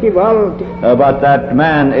kaikki valti. but that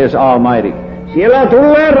man is almighty. Siellä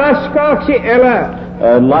tulee raskaaksi elää.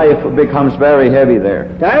 Life becomes very heavy there.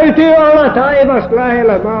 Täytyy olla taivas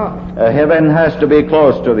lähellä maa, Heaven has to be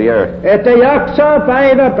close to the earth, että jaksaa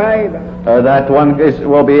päivä. that one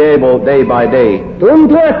will be able day by day.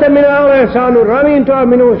 Tuntuu, että minä olen saanut ravintoa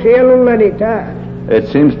minun sielulleni täällä. It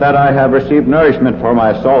seems that I have received nourishment for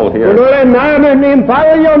my soul Kun here, olen nähnyt niin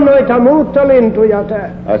paljon noita muuttolintuja täällä.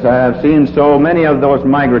 as I have seen so many of those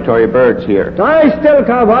migratory birds here.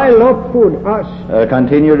 Taistelkaa vain loppuun asti.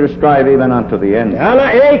 Continue to strive even unto the end.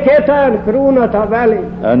 Täällä ei ketään kruunata väliin,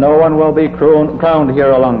 No one will be crowned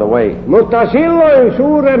here along the way. mutta silloin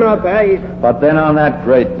suurena päivänä But then on that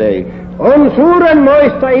great day, on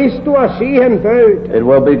suurenmoista istua siihen pöytään, it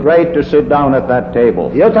will be great to sit down at that table,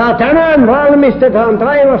 jota tänään valmistetaan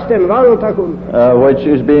taivasten valtakunta. which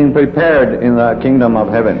is being prepared in the kingdom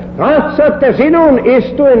of heaven. Katsotte, sinun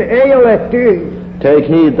istuin ei ole tyhjä. Take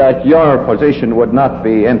heed that your position would not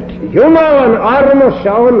be empty. Jumalan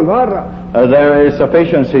armossa on vara. There is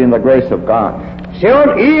sufficiency in the grace of God. Se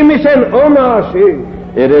on ihmisen oma syy.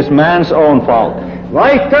 It is man's own fault.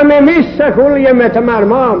 Vaikka me missä kuljemme tämän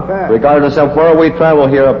maan päällä, Regardless of where we travel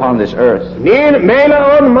here upon this earth, niin meillä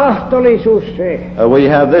on mahdollisuus se, we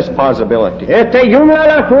have this possibility, että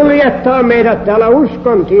Jumala kuljettaa meidät täällä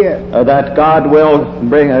uskon tiellä. that God will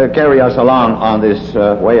carry us along on this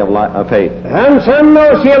way of faith. Hän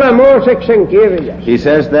sanoo siellä Mooseksen kirjassa, He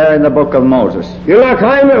says there in the book of Moses, kyllä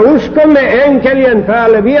kai me uskomme enkelien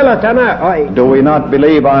päälle vielä tänä aikana. do we not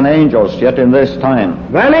believe on angels yet in this time?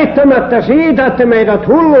 Välittämättä siitä, että meidät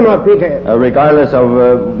hulluna pidetään. Regardless of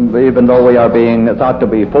even though we are being thought to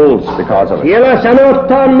be fools because of it. Siellä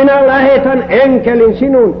sanotaan, minä lähetän enkelin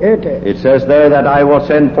sinun eteen, It says there that I will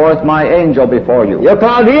send forth my angel before you, joka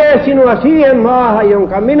vie sinua siihen maahan,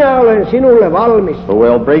 jonka minä olen sinulle valmis. who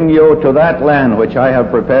will bring you to that land which I have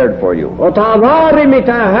prepared for you. Ota vaari,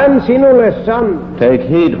 mitä hän sinulle sanoo. Take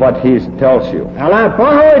heed what he tells you. Älä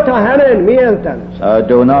pahoita hänen mieltänsä,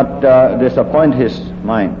 Do not disappoint his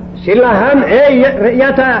mind, sillä hän ei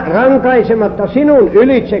jätä rankaisematta sinun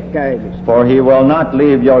ylitsekäymistä. for he will not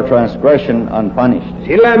leave your transgression unpunished,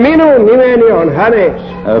 Sillä minun nimeni on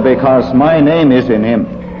hänessä. because my name is in him.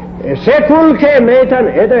 Se kulkee meidän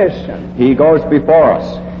edessä. He goes before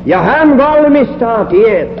us, Ja hän valmistaa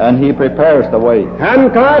tietä. and he prepares the way.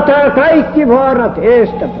 Hän kaataa kaikki vaarat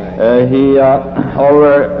eestäpäin. He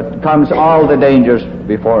overcomes all the dangers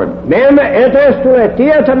before him. Me emme edes tule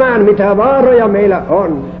tietämään, mitä vaaroja meillä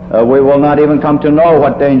on. We will not even come to know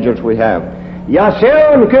what dangers we have. Ja se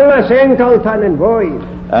on kyllä sen kaltainen voima,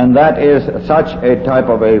 And that is such a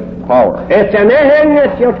type of a power, että ne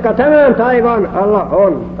henget, jotka tämän taivaan alla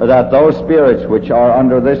on, that those spirits which are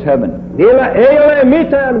under this heaven, niillä ei ole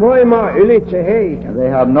mitään voimaa ylitse heitä. they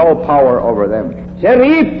have no power over them. Se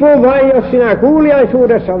riippuu vain, jos sinä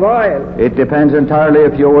kuuliaisuudessa vaellat It depends entirely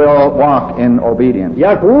if you will walk in obedience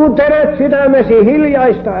ja kuuntelet sydämesi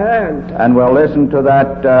hiljaista ääntä. and will listen to that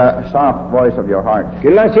soft voice of your heart.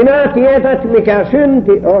 Kyllä sinä tiedät, mikä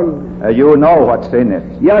synti on. You know what sin is,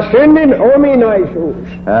 Ja synnin ominaisuus.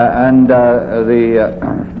 and the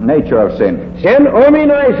nature of sin. Sen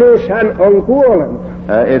ominaisuus hän on kuolema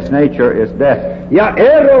Its nature is death ja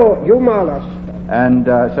ero Jumalasta. and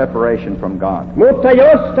separation from God. Mutta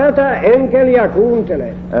jos tätä enkeliä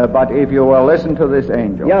kuuntelet But if you will listen to this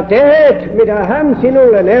angel ja teet, mitä hän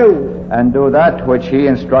sinulle neuvoo, and do that which he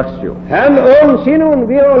instructs you, hän on sinun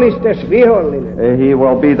vihollistes vihollinen he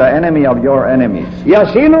will be the enemy of your enemies ja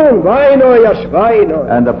sinun vainojas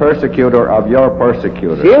vainoja. and the persecutor of your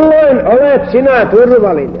persecutor. Silloin olet sinä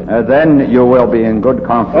turvallinen. Then you will be in good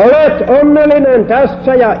comfort. Olet onnellinen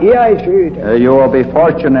tässä ja iäisyydessä. You will be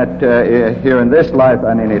fortunate here in this life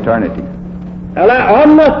and in eternity. Älä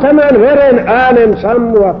anna tämän veren äänen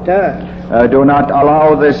sammua täällä. Do not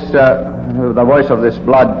allow this, the voice of this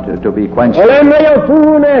blood to be quenched. Olemme jo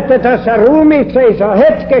puhuneet, että tässä ruumiissa ei saa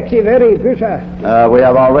hetkeksi veri pysähtyä. We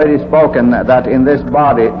have already spoken that in this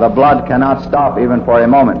body the blood cannot stop even for a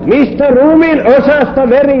moment. Mistä ruumiin osasta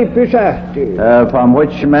veri pysähtyy? From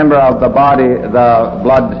which member of the body the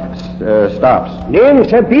blood stops. Niin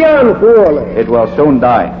se pian kuolee. It will soon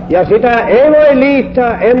die. Ja sitä ei voi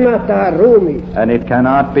liittää enää tähän ruumiin. And it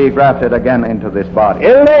cannot be grafted again into this body.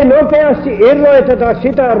 Ellei nopeasti irroiteta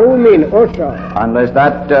sitä ruumiin osaa. Unless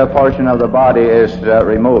that portion of the body is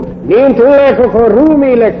removed. Niin tulee koko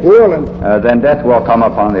ruumiille kuolema. Then death will come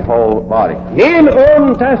upon the whole body. Niin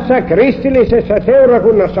on tässä kristillisessä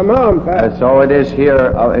seurakunnassa maan päällä. So it is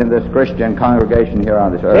here in this Christian congregation here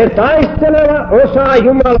on this Se earth. taisteleva osaa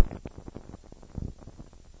Jumala.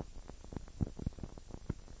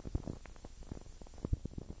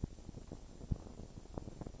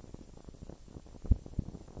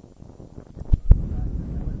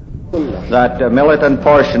 That militant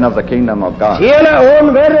portion of the kingdom of God. Siellä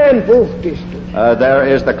on veren puhdistus. There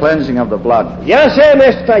is the cleansing of the blood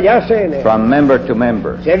Jäsenestä jäseneen. from member to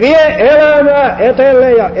member. Se vie elämää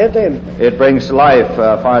etelle ja eteenpäin. It brings life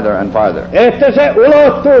farther and farther. Että se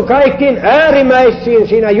ulottuu kaikkiin äärimmäisiin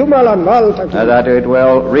siinä Jumalan valtakunnassa. That it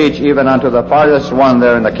will reach even unto the farthest one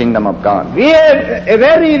there in the kingdom of God.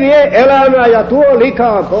 Veri vie elämää ja tuo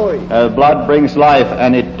likaa pois. Blood brings life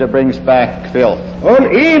and it brings back filth.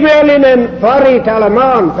 On ihmeellinen pari täällä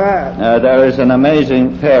maan päällä. There is an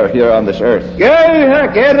amazing pair here on this earth. Köyhä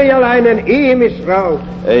kerjäläinen ihmisrauha.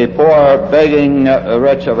 A poor begging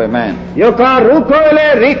wretch of a man joka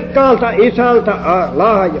rukoilee rikkaalta isältä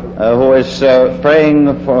lahjan. who is praying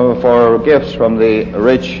for gifts from the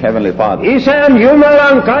rich heavenly Father. Isän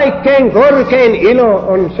Jumalan kaikkein korkein ilo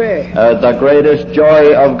on se, The greatest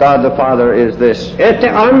joy of God the Father is this, että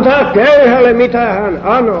antaa köyhälle mitä hän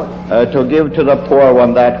anoo. to give to the poor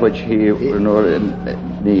one that which he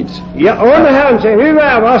needs. Ja onhan se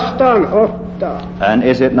hyvä vastaanottaa. And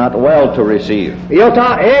is it not well to receive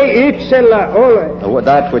jota ei itsellä ole.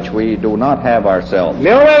 that which we do not have ourselves?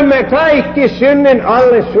 Me olemme kaikki synnin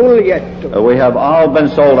alle suljettu. We have all been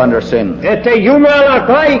sold under sin, Että Jumala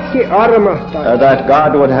kaikki armahtaa. that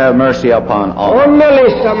God would have mercy upon all.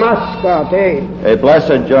 Onnellista matkaa teille. A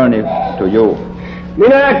blessed journey to you.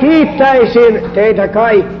 Minä kiittäisin teitä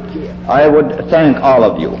kaikkia. I would thank all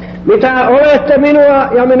of you Mitä olette minua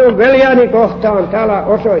ja minun veljeni kohtaan täällä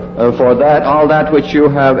osoittanut. for that, all that which you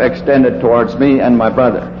have extended towards me and my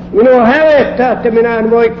brother. Minua hävettää, että minä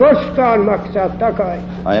en voi koskaan maksaa takaisin.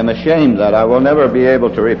 I am ashamed that I will never be able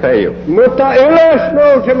to repay you. Mutta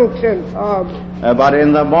ylösnousemuksen aamu. But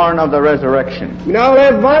in the morn of the resurrection, Minä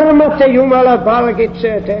olen varma, että Jumala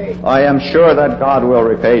palkitsee teitä. I am sure that God will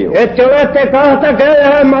repay you. Että olette kahta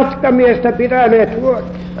köyhää matkamiestä pitäneet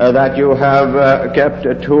huolta. That you have kept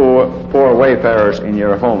two poor wayfarers in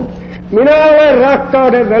your home. Minä olen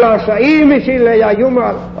rakkauden velassa ihmisille ja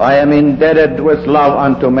Jumala. I am indebted with love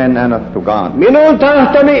unto men and to God. Minun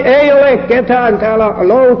tahtoni ei ole ketään täällä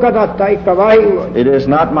loukata taikka vahingoita. It is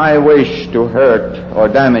not my wish to hurt or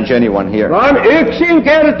damage anyone here, Vaan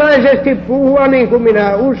yksinkertaisesti puhua niin kuin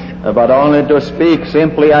minä uskon. but only to speak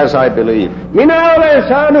simply as I believe. Minä olen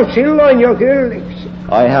saanut silloin jo kylliksi.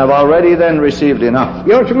 I have already then received enough.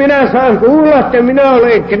 Jos minä saan kuulla, että minä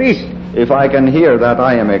olen Kristus. If I can hear that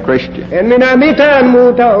I am a Christian, En minä mitään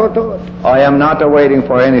muuta otot. I am not awaiting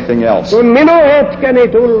for anything else. Kun minun hetkeni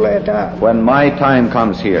tulee täällä, When my time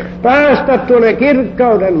comes here, päästä tuonne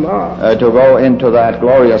kirkkauden maahan. to go into that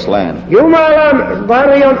glorious land, Jumalan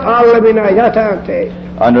varjon alle minä jätän teitä.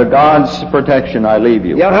 under God's protection I leave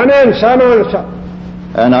you, Ja hänen sanonsa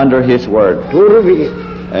and under His word, turviin.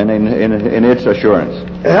 and in its assurance.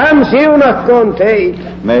 Hän siunatkoon teitä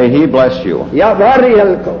May He bless you ja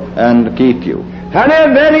varjelkoon. and keep you.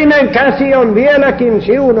 Hänen verinen käsi on vieläkin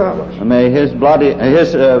siunaamassa. May His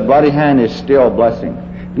bloody hand is still blessing.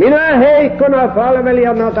 Minä heikkona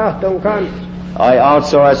palvelijana tahton kanssa I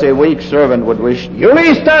also, as a weak servant, would wish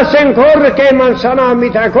julistaa sen korkeimman sanan,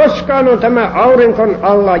 mitä koskaan on tämä aurinkon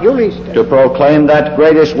alla julistettu. to proclaim that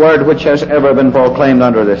greatest word which has ever been proclaimed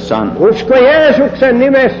under the sun. Usko Jeesuksen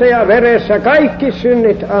nimessä ja veressä kaikki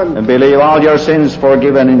synnit antaa. And believe all your sins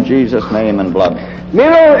forgiven in Jesus' name and blood.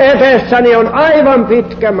 Minun edessäni on aivan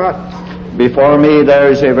pitkä matka. Before me there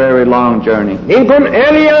is a very long journey. Niin kuin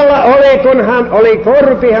Elialla oli, kun hän oli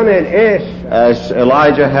korpi hänen eessä. As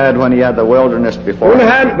Elijah had when he had the wilderness before Kun him.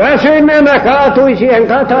 hän väsyneenä kaatui siihen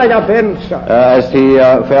katajapensaan. As he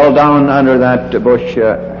fell down under that bush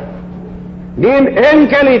Niin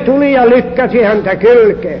enkeli tuli ja lykkäsi häntä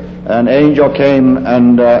kylkeen. An angel came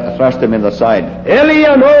and thrust him in the side.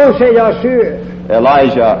 Elia nouse ja syö.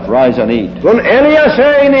 Elijah, rise and eat. Kun Elia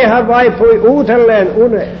söi, niin hän vaipui uudelleen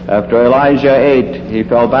uneen. After Elijah ate,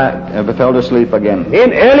 he fell to sleep again.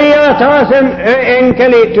 Niin Elia taas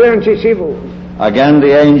enkeli työnsi sivuun. Again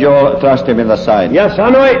the angel thrust him in the side. Ja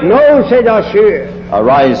sanoi, nouse ja syö.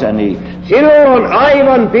 Arise and eat, Sinulla on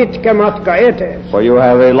aivan pitkä matka eteen. for you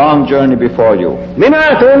have a long journey before you. Minä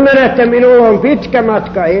tunnen, että minulla on pitkä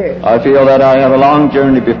matka ees. I feel that I have a long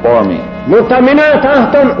journey before me. Mutta minä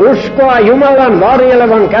tahton uskoa Jumalan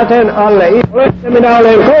varjelevan käten alle. Minä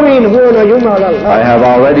olen kovin huono Jumalalla. I have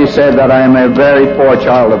already said that I am a very poor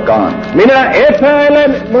child of God. Minä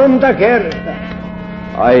epäilen monta kertaa.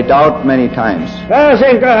 I doubt many times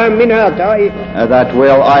Pääsenköhän minä taivaan? that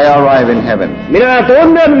will I arrive in heaven. Minä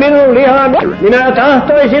tunnen minun lihan. Minä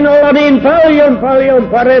tahtoisin olla niin paljon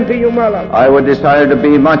parempi Jumalalla. I would desire to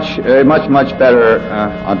be much better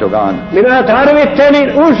unto God. Minä tarvitsen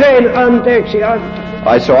niin usein anteeksi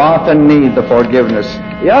antaa. I so often need the forgiveness.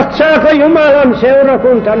 Jaksaako Jumalan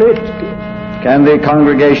seurakunta nytkin? Can the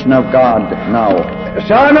congregation of God now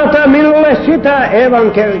Saanota minulle sitä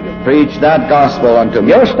evankeliumia, preach that gospel unto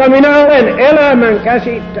me, josta minä olen elämän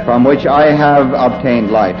käsittänyt. from which I have obtained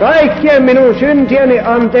life, Kaikkien minun syntieni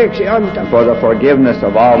anteeksi antaa. for the forgiveness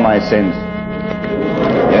of all my sins?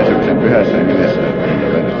 Jeesuksen pyhässä nimessä.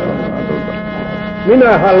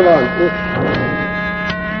 Minä haluan uskoa.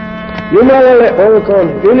 Jumalalle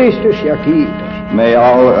olkoon ylistys ja kiitos. May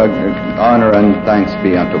all honor and thanks be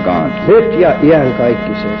unto God, Nyt ja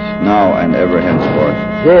iänkaikkisesti. now and ever henceforth.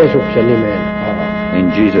 Jeesuksen nimeen. Aamen.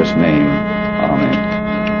 In Jesus' name, amen.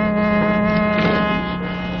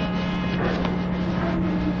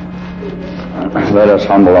 Let us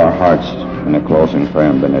humble our hearts in a closing prayer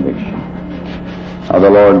and benediction. The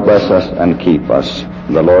Lord bless us and keep us.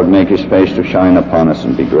 The Lord make his face to shine upon us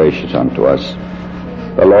and be gracious unto us.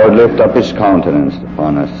 The Lord lift up his countenance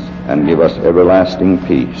upon us and give us everlasting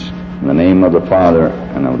peace. In the name of the Father,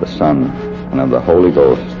 and of the Son, and of the Holy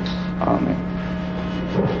Ghost. Amen.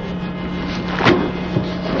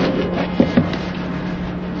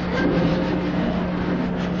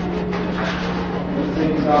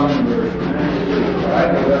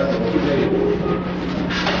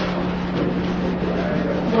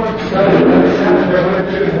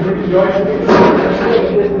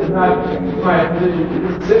 This is not my position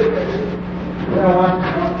to sit.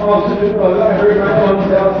 I also do know that I heard my own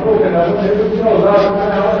self spoken. I don't ever know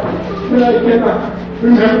that when I cannot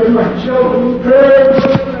remember my children's prayers.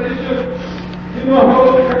 You know how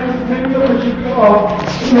the kinds of things that you go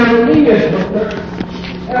in my knees.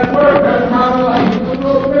 At work, at my life, it's a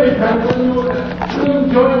little very times when you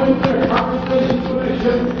enjoy their conversations when I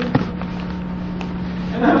shouldn't.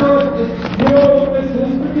 And I know it's your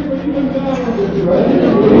business, but you even God with you,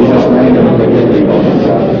 right?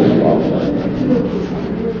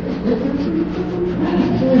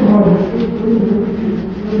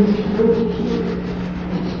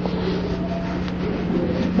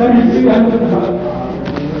 Thank you, I'm the God.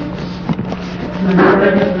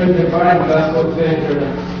 And the Bible, that's what they do.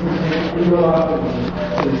 We will